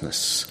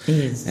lostness.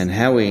 Yes. And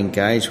how we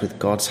engage with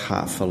God's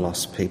heart for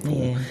lost people.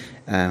 Yeah.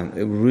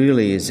 It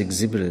really is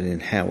exhibited in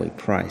how we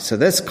pray. So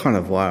that's kind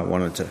of why I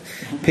wanted to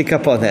pick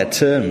up on that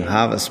term,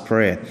 harvest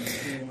prayer.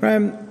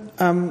 Graham,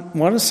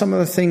 what are some of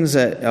the things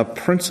that are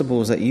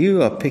principles that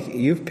you're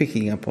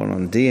picking up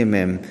on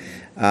DMM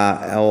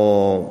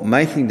or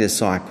making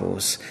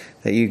disciples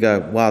that you go,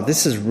 wow,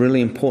 this is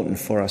really important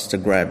for us to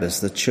grab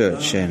as the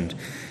church? And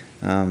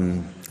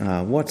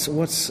what's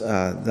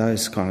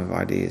those kind of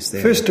ideas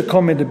there? First, a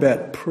comment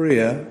about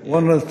prayer.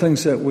 One of the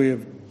things that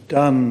we've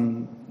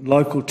done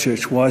local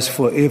church-wise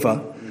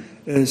forever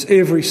is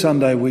every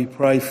Sunday we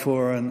pray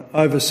for an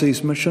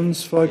overseas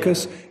missions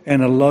focus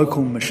and a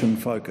local mission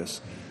focus.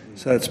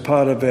 So it's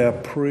part of our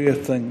prayer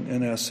thing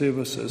in our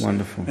services.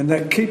 Wonderful. And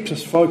that keeps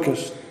us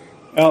focused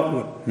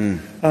outward.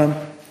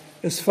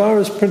 As far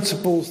as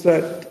principles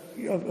that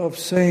I've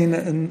seen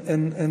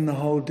in the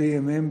whole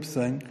DMM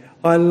thing,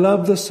 I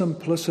love the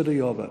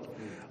simplicity of it.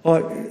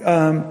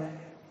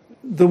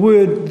 The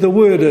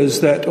word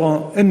is that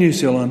in New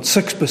Zealand,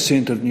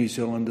 6% of New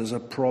Zealanders are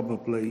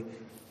probably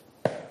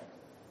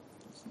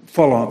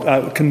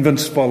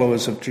convinced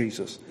followers of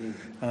Jesus.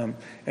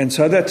 And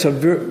so that's a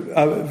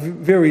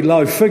very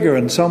low figure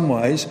in some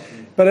ways.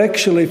 But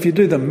actually, if you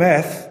do the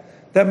math,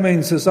 that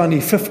means there's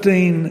only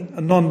 15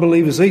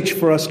 non-believers each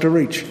for us to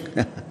reach.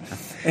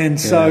 And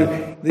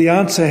so the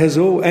answer has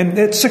and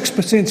that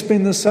 6%'s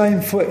been the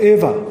same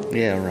forever.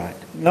 Yeah, right.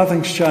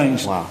 Nothing's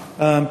changed. Wow.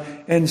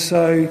 And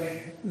so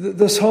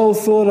this whole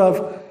thought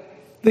of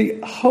the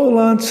whole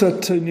answer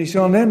to New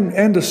Zealand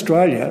and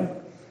Australia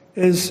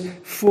is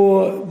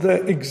for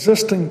the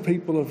existing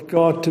people of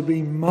God to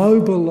be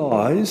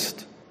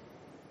mobilised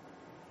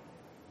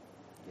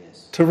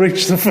to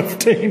reach the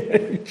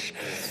 15 each.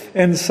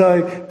 And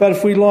so, but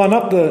if we line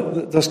up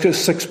the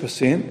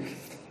 6%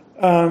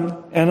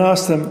 and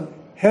ask them,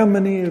 how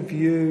many of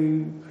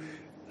you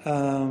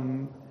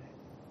can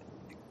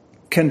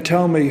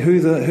tell me who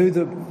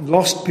the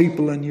lost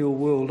people in your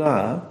world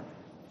are?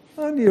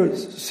 Only a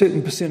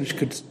certain percentage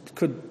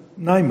could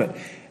name it.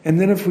 And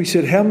then if we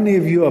said, how many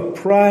of you are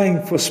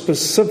praying for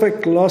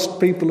specific lost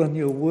people in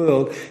your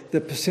world,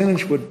 the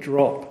percentage would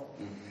drop.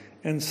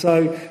 And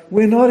so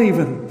we're not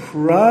even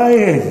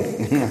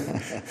praying.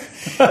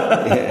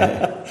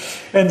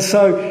 And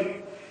so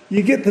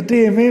you get the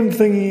DMM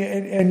thing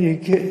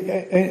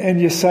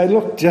and you say,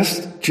 look,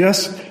 just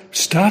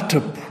start to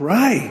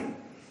pray.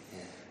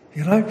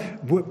 You know,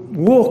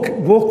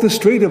 walk the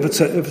street if it's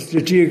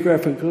a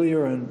geographical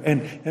area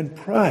and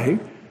pray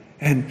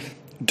and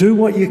do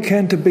what you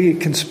can to be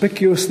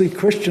conspicuously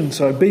Christian.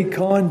 So be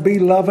kind, be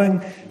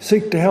loving,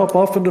 seek to help,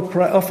 offer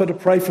to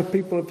pray for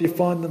people if you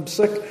find them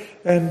sick,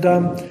 and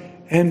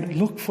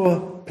look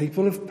for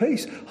people of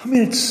peace. I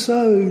mean, it's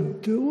so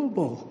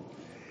doable,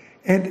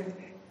 and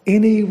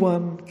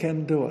anyone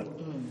can do it.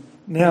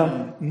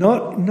 Now,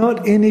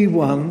 not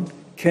anyone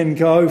can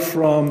go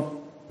from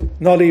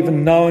not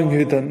even knowing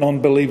who the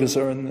non-believers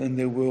are in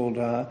their world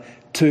are,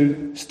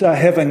 to start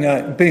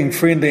being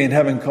friendly and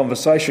having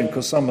conversation,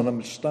 because some of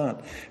them just aren't.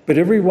 But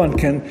everyone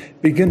can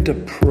begin to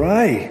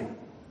pray.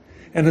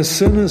 And as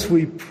soon as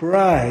we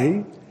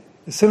pray,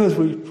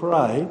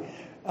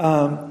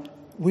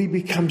 we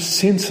become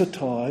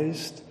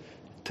sensitised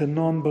to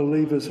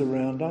non-believers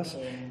around us,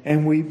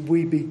 and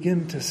we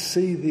begin to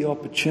see the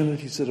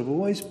opportunities that have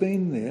always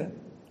been there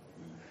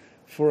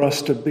for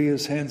us to be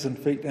his hands and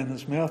feet and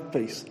his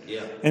mouthpiece.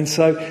 Yeah. And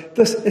so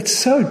it's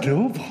so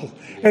doable.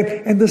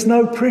 And there's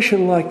no pressure.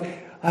 Like,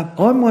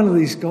 I'm one of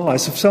these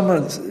guys, if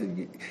someone's,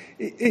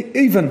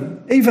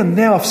 even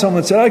now, if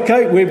someone said,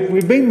 okay,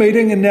 we've been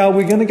meeting and now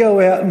we're going to go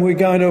out and we're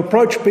going to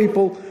approach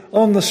people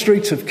on the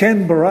streets of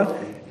Canberra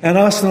and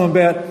ask them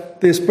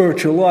about their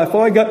spiritual life,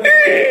 I go,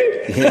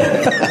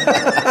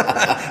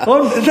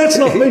 that's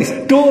not me.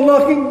 Door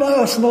knocking?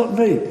 No, it's not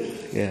me.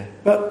 Yeah.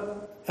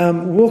 But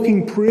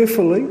walking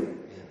prayerfully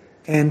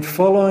and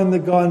following the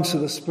guidance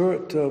of the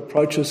Spirit to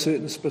approach a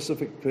certain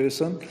specific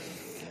person,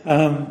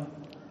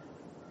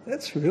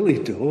 that's really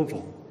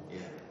doable.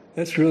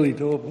 That's really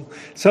doable.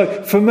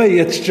 So for me,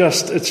 it's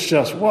just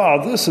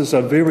wow, this is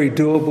a very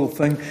doable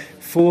thing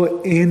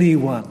for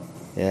anyone.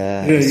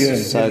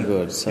 So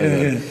good.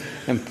 Yeah.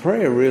 And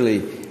prayer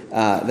really,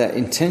 that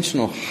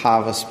intentional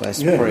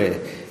harvest-based prayer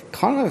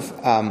kind of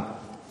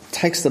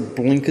takes the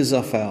blinkers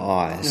off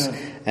our eyes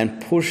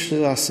and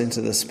pushes us into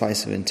the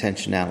space of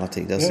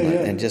intentionality, doesn't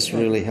it? And just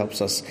really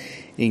helps us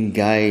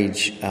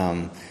engage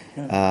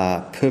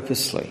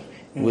purposely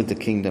with the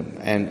kingdom.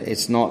 And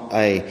it's not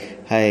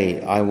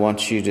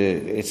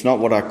it's not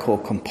what I call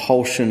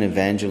compulsion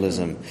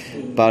evangelism,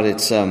 but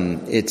it's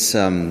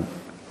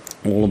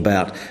all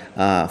about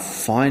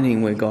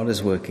finding where God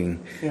is working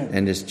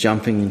and just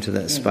jumping into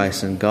that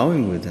space and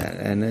going with that,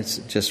 and it's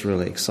just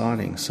really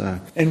exciting. So,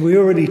 and we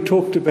already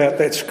talked about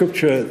that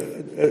scripture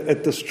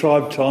at this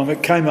tribe time.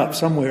 It came up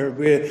somewhere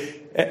where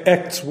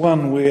Acts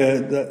 1,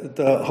 where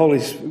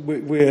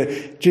where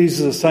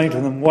Jesus is saying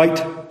to them,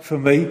 "Wait for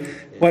me,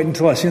 wait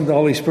until I send the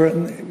Holy Spirit,"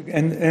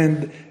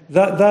 and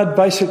they'd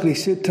basically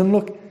said to him,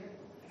 "Look,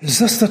 is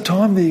this the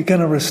time that you're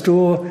going to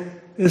restore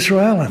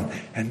Israel?"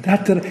 And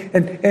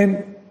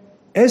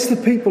as the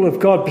people of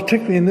God,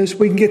 particularly in this,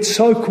 we can get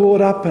so caught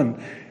up in,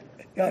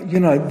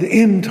 the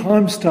end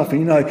time stuff.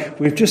 And,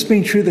 we've just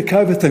been through the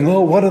COVID thing.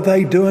 Oh, what are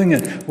they doing?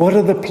 And what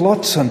are the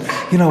plots? And,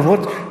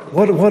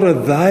 what are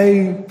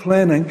they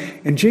planning?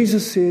 And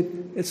Jesus said,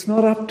 it's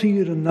not up to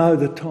you to know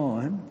the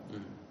time,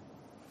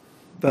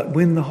 but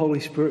when the Holy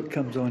Spirit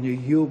comes on you,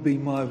 you'll be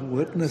my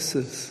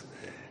witnesses.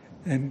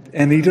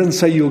 And he doesn't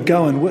say you'll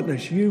go and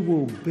witness, you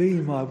will be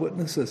my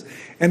witnesses.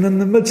 And in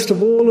the midst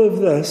of all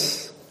of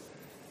this,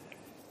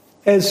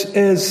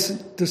 as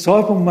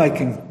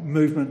disciple-making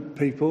movement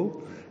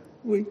people,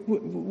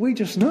 we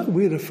just know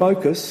we're to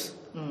focus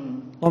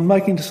on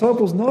making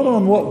disciples, not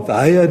on what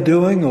they are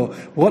doing or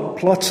what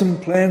plots and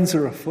plans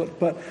are afoot,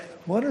 but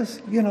what is,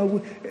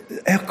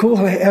 our call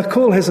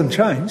hasn't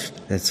changed.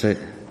 That's it.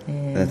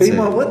 Yeah. Be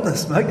my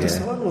witness, make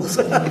disciples.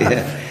 So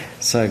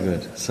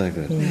good.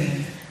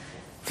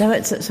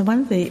 Yeah. So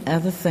one of the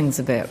other things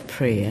about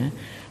prayer,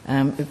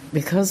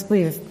 because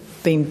we've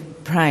been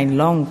praying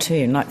long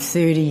term, like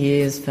 30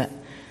 years for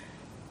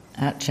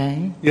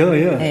Aceh.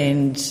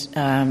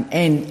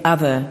 And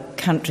other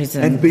countries.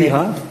 And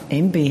Bihar.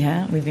 And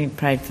Bihar. We've been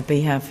prayed for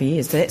Bihar for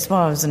years. So that's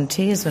why I was in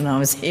tears when I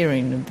was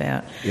hearing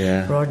about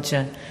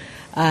Roger.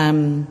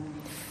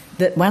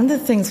 That one of the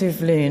things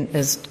we've learned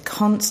is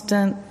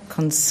consistent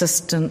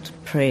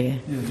prayer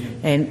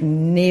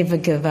and never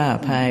give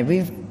up. Hey?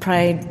 We've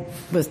prayed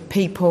with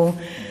people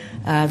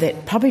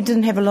that probably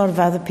didn't have a lot of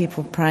other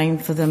people praying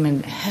for them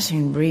and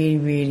hitting really,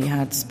 really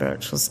hard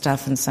spiritual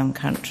stuff in some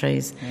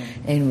countries.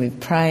 And we've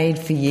prayed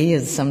for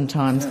years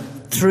sometimes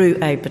through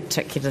a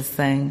particular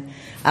thing.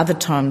 Other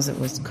times it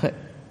was quick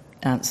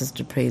answers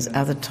to prayers,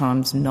 other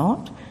times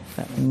not,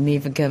 but we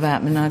never give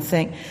up. And I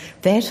think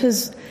that's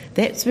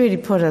really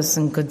put us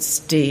in good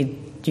stead,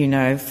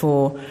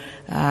 for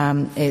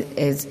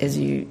as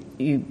you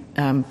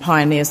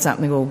pioneer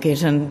something or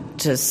get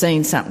into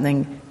seeing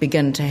something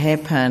begin to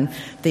happen,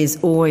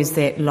 there's always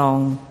that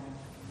long,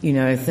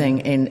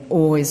 thing, and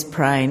always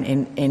praying.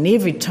 And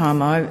every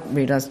time I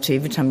realise too,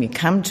 every time you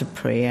come to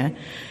prayer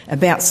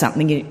about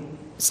something, you're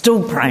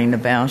still praying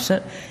about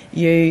it,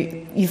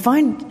 you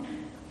find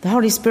the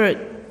Holy Spirit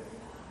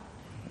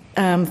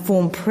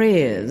form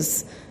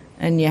prayers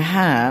in your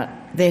heart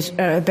that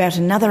are about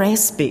another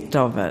aspect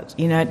of it.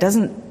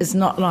 It's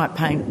not like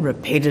praying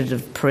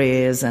repetitive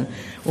prayers and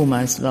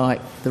almost like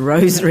the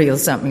rosary or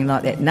something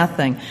like that.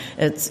 Nothing.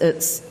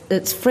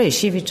 It's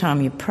fresh every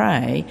time you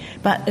pray,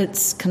 but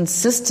it's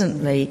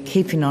consistently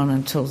keeping on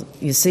until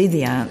you see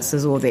the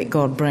answers or that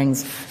God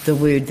brings the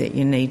word that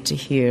you need to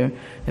hear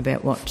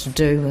about what to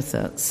do with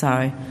it.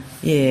 So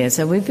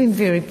we've been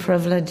very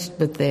privileged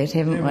with that,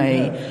 haven't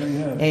we?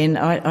 And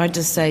I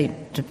just say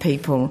to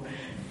people,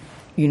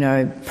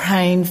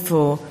 praying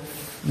for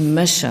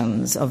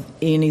missions of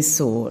any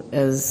sort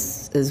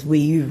is where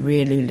you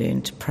really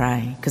learn to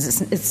pray,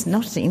 because it's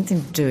not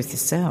anything to do with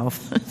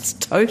yourself. It's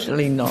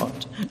totally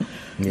not.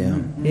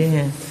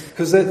 Yeah.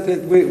 Because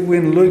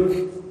when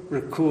Luke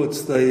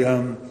records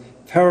the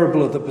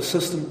parable of the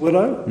persistent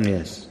widow,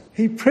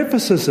 he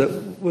prefaces it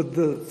with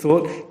the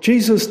thought,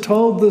 Jesus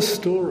told this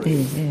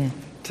story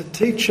to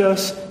teach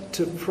us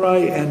to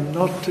pray and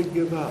not to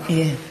give up.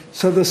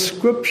 So the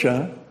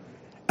scripture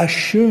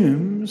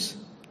assumes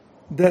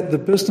that the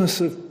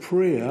business of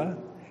prayer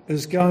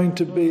is going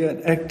to be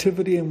an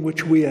activity in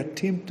which we are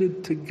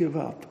tempted to give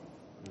up.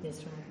 That's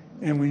right.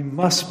 And we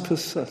must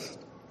persist.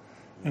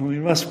 And we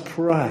must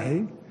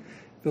pray,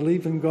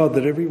 believe in God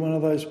that every one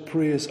of those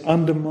prayers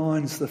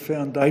undermines the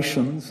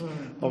foundations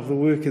of the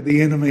work of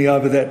the enemy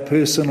over that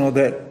person or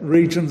that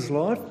region's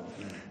life.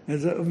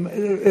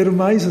 It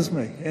amazes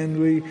me.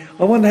 And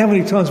I wonder how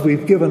many times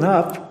we've given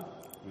up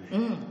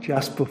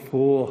just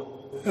before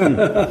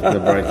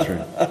the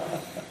breakthrough.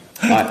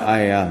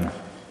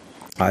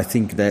 I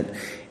think that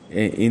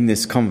in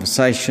this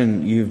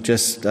conversation you've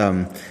just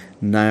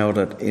nailed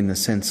it, in the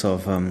sense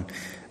of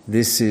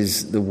this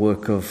is the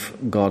work of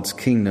God's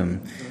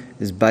kingdom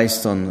is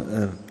based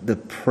on the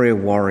prayer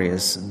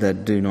warriors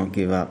that do not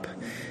give up.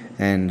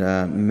 And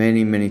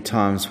many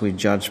times we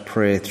judge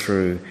prayer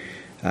through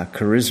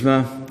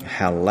charisma,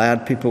 how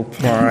loud people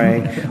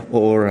pray,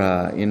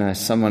 or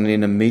someone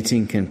in a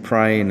meeting can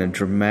pray in a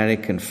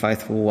dramatic and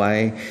faithful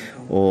way,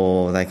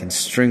 or they can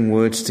string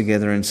words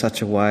together in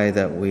such a way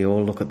that we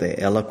all look at their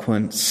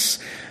eloquence.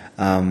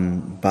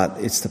 But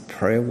it's the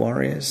prayer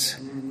warriors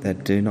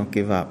that do not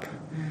give up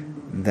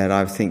that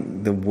I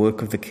think the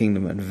work of the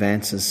kingdom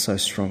advances so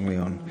strongly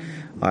on.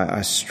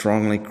 I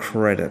strongly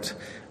credit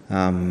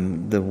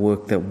the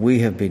work that we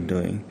have been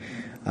doing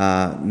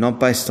not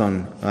based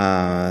on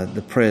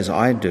the prayers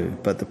I do,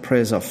 but the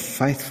prayers of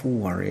faithful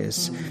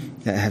warriors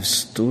that have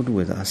stood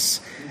with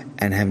us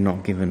and have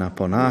not given up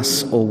on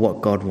us or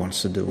what God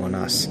wants to do on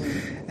us.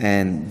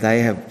 And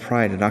they have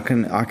prayed, and I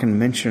can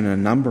mention a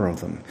number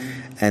of them.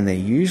 And they're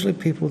usually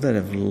people that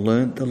have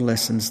learnt the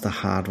lessons the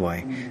hard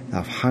way.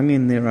 They've hung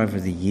in there over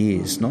the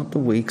years, not the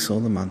weeks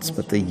or the months,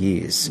 but the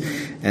years.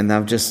 And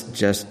they've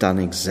just done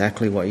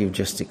exactly what you've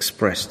just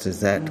expressed, is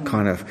that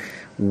kind of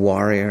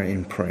warrior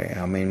in prayer.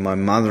 I mean, my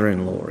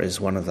mother-in-law is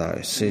one of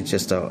those. She's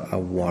just a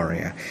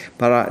warrior.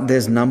 But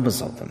there's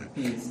numbers of them.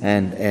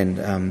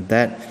 And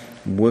that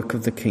work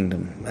of the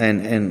kingdom,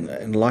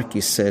 and like you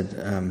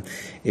said,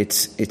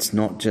 it's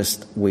not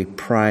just we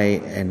pray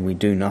and we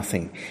do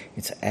nothing.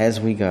 It's as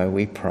we go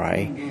we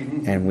pray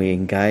and we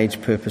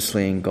engage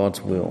purposely in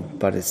God's will,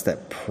 but it's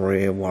that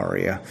prayer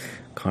warrior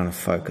kind of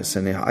focus.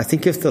 And I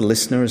think if the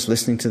listener is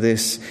listening to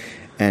this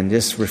and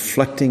just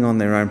reflecting on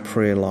their own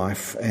prayer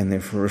life, and they're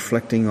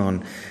reflecting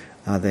on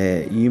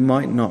you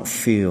might not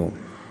feel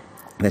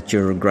that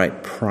you're a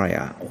great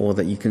prayer or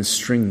that you can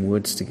string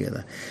words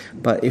together.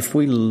 But if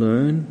we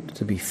learn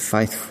to be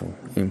faithful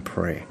in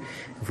prayer,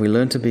 if we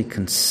learn to be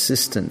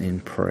consistent in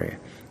prayer,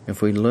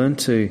 if we learn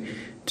to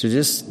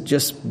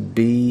just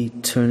be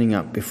turning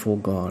up before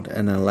God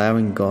and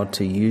allowing God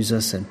to use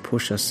us and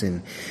push us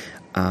in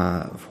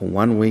for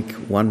 1 week,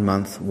 1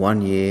 month,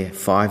 1 year,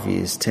 5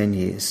 years, 10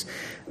 years,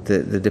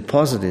 the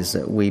deposit is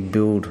that we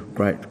build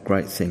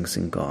great things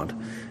in God.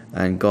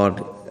 And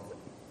God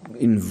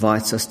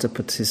invites us to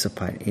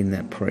participate in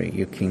that prayer.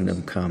 Your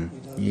kingdom come,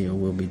 your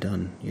will be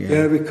done.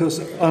 Yeah,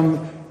 because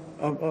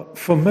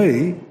for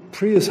me,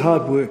 prayer is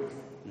hard work.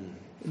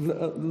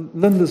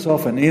 Linda's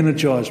often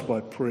energised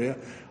by prayer.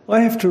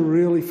 I have to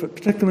really,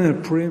 particularly in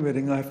a prayer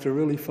meeting, I have to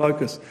really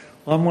focus.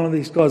 I'm one of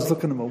these guys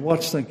looking at my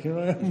watch thinking,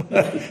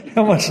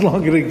 how much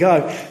longer to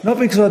go? Not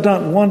because I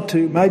don't want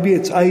to, maybe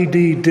it's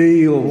ADD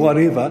or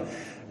whatever.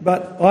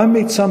 But I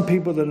meet some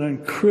people that are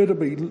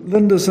incredibly...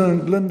 Linda's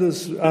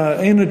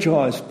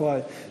energised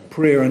by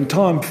prayer, and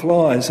time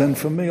flies, and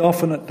for me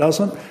often it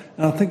doesn't.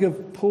 And I think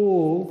of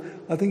Paul,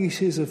 I think he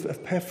says of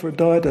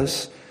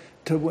Epaphroditus,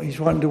 he's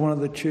writing to one of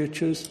the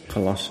churches.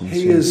 Colossians.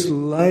 He is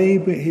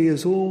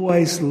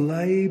always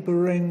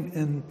labouring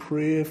in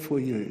prayer for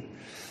you.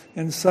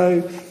 And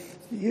so,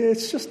 yeah,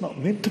 it's just not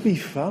meant to be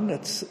fun.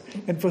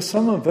 And for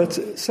some of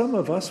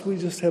us, we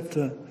just have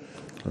to...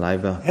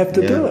 Have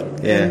to do it.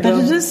 Yeah. But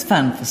it is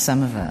fun for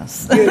some of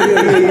us.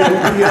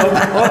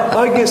 Yeah.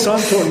 I guess I'm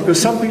talking,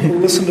 because some people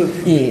listen to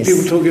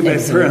people talking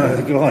about prayer and they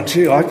think, oh,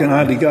 gee, I can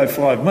only go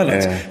 5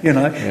 minutes,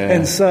 Yeah.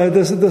 And so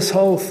there's this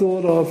whole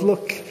thought of,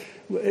 look,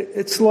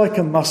 it's like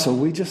a muscle.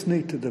 We just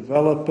need to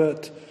develop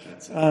it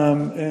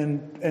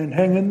and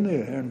hang in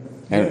there.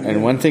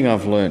 And one thing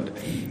I've learnt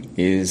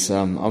is,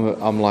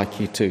 I'm like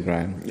you too,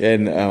 Graham,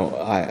 and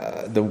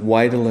the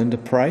way to learn to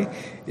pray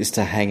is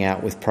to hang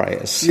out with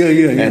prayers,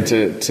 and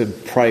to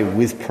pray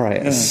with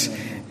prayers,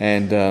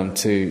 and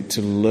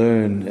to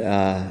learn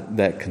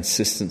that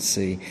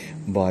consistency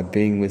by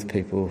being with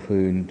people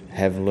who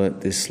have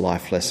learnt this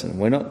life lesson.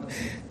 We're not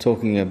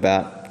talking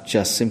about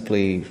just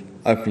simply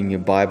opening your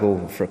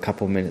Bible for a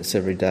couple of minutes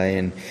every day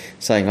and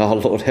saying, "Oh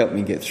Lord, help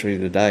me get through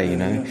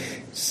today."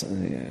 So,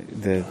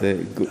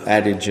 the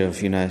adage of,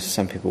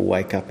 some people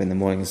wake up in the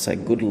morning and say,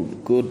 "Good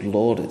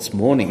Lord, it's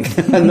morning,"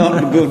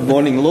 not "Good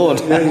morning,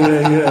 Lord."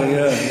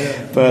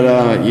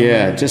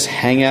 But just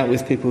hang out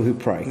with people who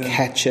pray.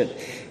 Catch it.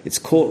 It's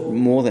caught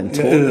more than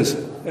taught. It is,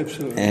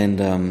 absolutely.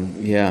 And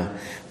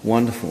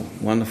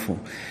wonderful.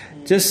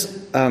 Just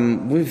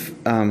we've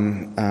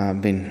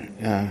been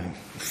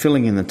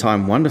filling in the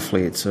time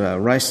wonderfully. It's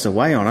raced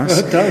away on us.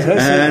 It does,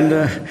 and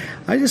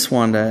I just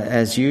wonder,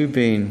 as you've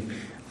been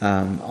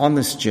on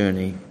this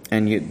journey,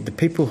 and the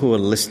people who are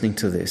listening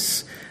to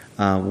this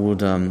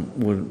would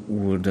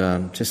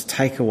just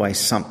take away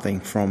something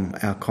from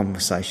our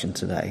conversation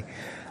today.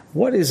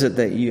 What is it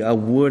that a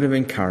word of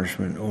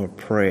encouragement or a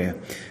prayer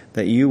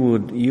that you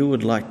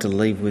would like to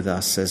leave with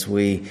us as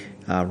we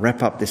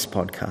wrap up this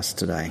podcast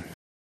today?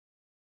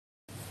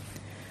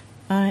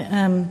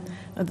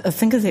 I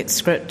think of that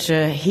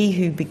scripture, he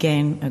who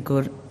began a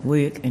good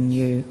work in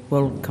you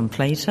will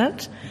complete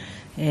it.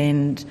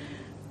 And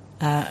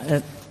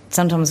it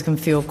sometimes can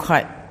feel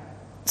quite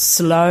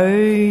slow,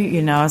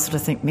 I sort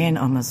of think, man,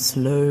 I'm a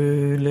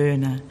slow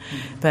learner.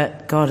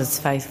 But God is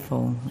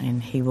faithful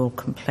and he will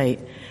complete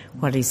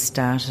what he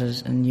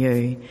started in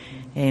you.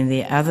 And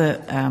the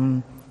other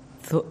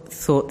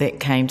thought that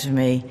came to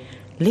me,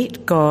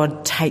 let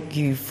God take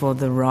you for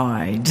the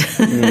ride,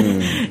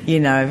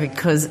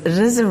 because it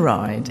is a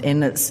ride,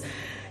 and it's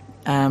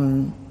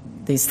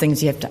these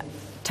things you have to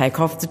take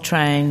off the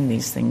train,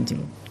 these things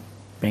you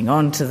bring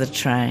onto the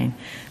train,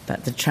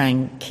 but the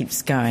train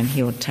keeps going.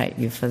 He will take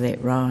you for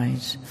that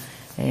ride,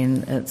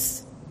 and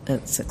it's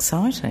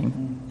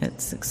exciting.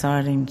 It's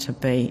exciting to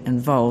be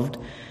involved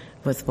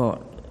with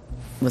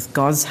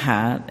God's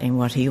heart and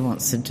what he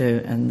wants to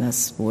do in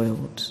this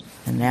world,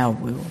 in our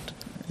world.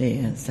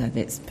 Yeah, so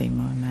that's been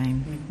my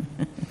main.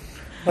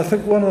 I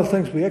think one of the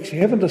things we actually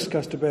haven't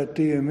discussed about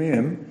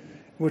DMM,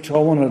 which I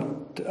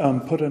want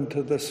to put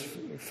into this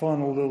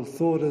final little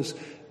thought, is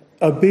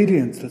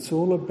obedience. It's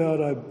all about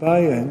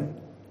obeying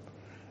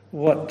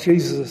what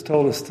Jesus has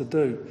told us to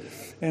do.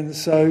 And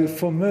so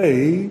for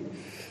me,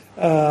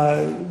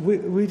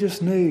 we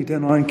just need,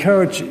 and I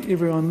encourage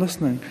everyone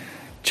listening,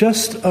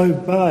 just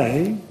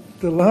obey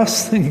the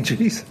last thing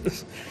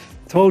Jesus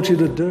told you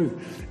to do.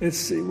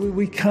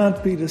 We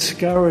can't be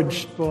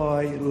discouraged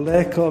by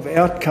lack of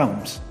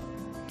outcomes,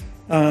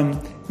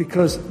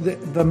 because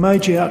the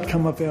major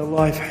outcome of our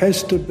life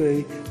has to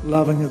be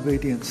loving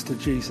obedience to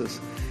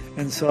Jesus.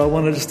 And so I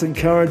want to just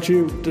encourage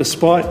you,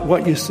 despite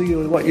what you see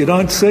or what you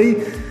don't see,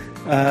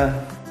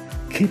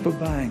 keep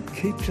obeying.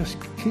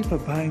 Keep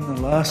obeying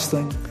the last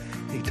thing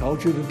he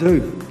told you to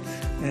do.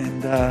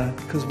 And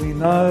because we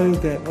know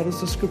that, what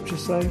does the scripture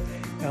say?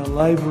 Our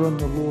labour in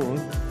the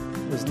Lord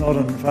is not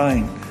in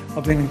vain.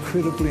 I've been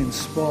incredibly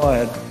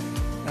inspired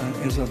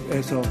as I've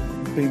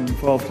been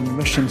involved in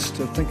missions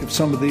to think of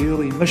some of the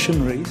early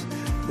missionaries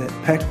that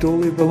packed all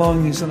their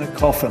belongings in a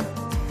coffin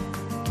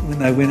when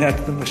they went out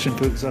to the mission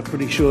field, because I'm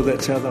pretty sure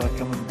that's how they were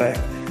coming back.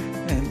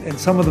 And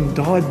some of them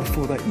died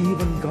before they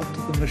even got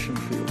to the mission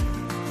field.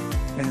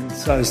 And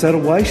so is that a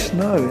waste?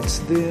 No, it's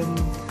them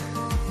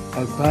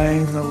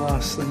obeying the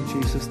last thing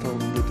Jesus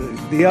told them to do.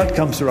 The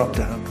outcomes are up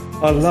to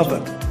him. I love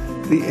it.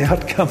 The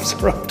outcomes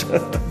are up to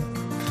him.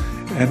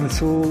 And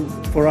it's all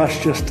for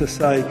us just to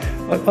say,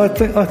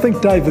 I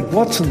think David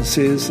Watson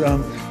says,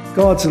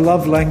 God's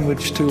love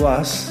language to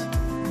us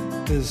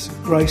is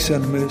grace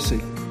and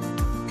mercy.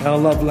 Our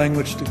love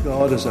language to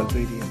God is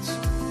obedience.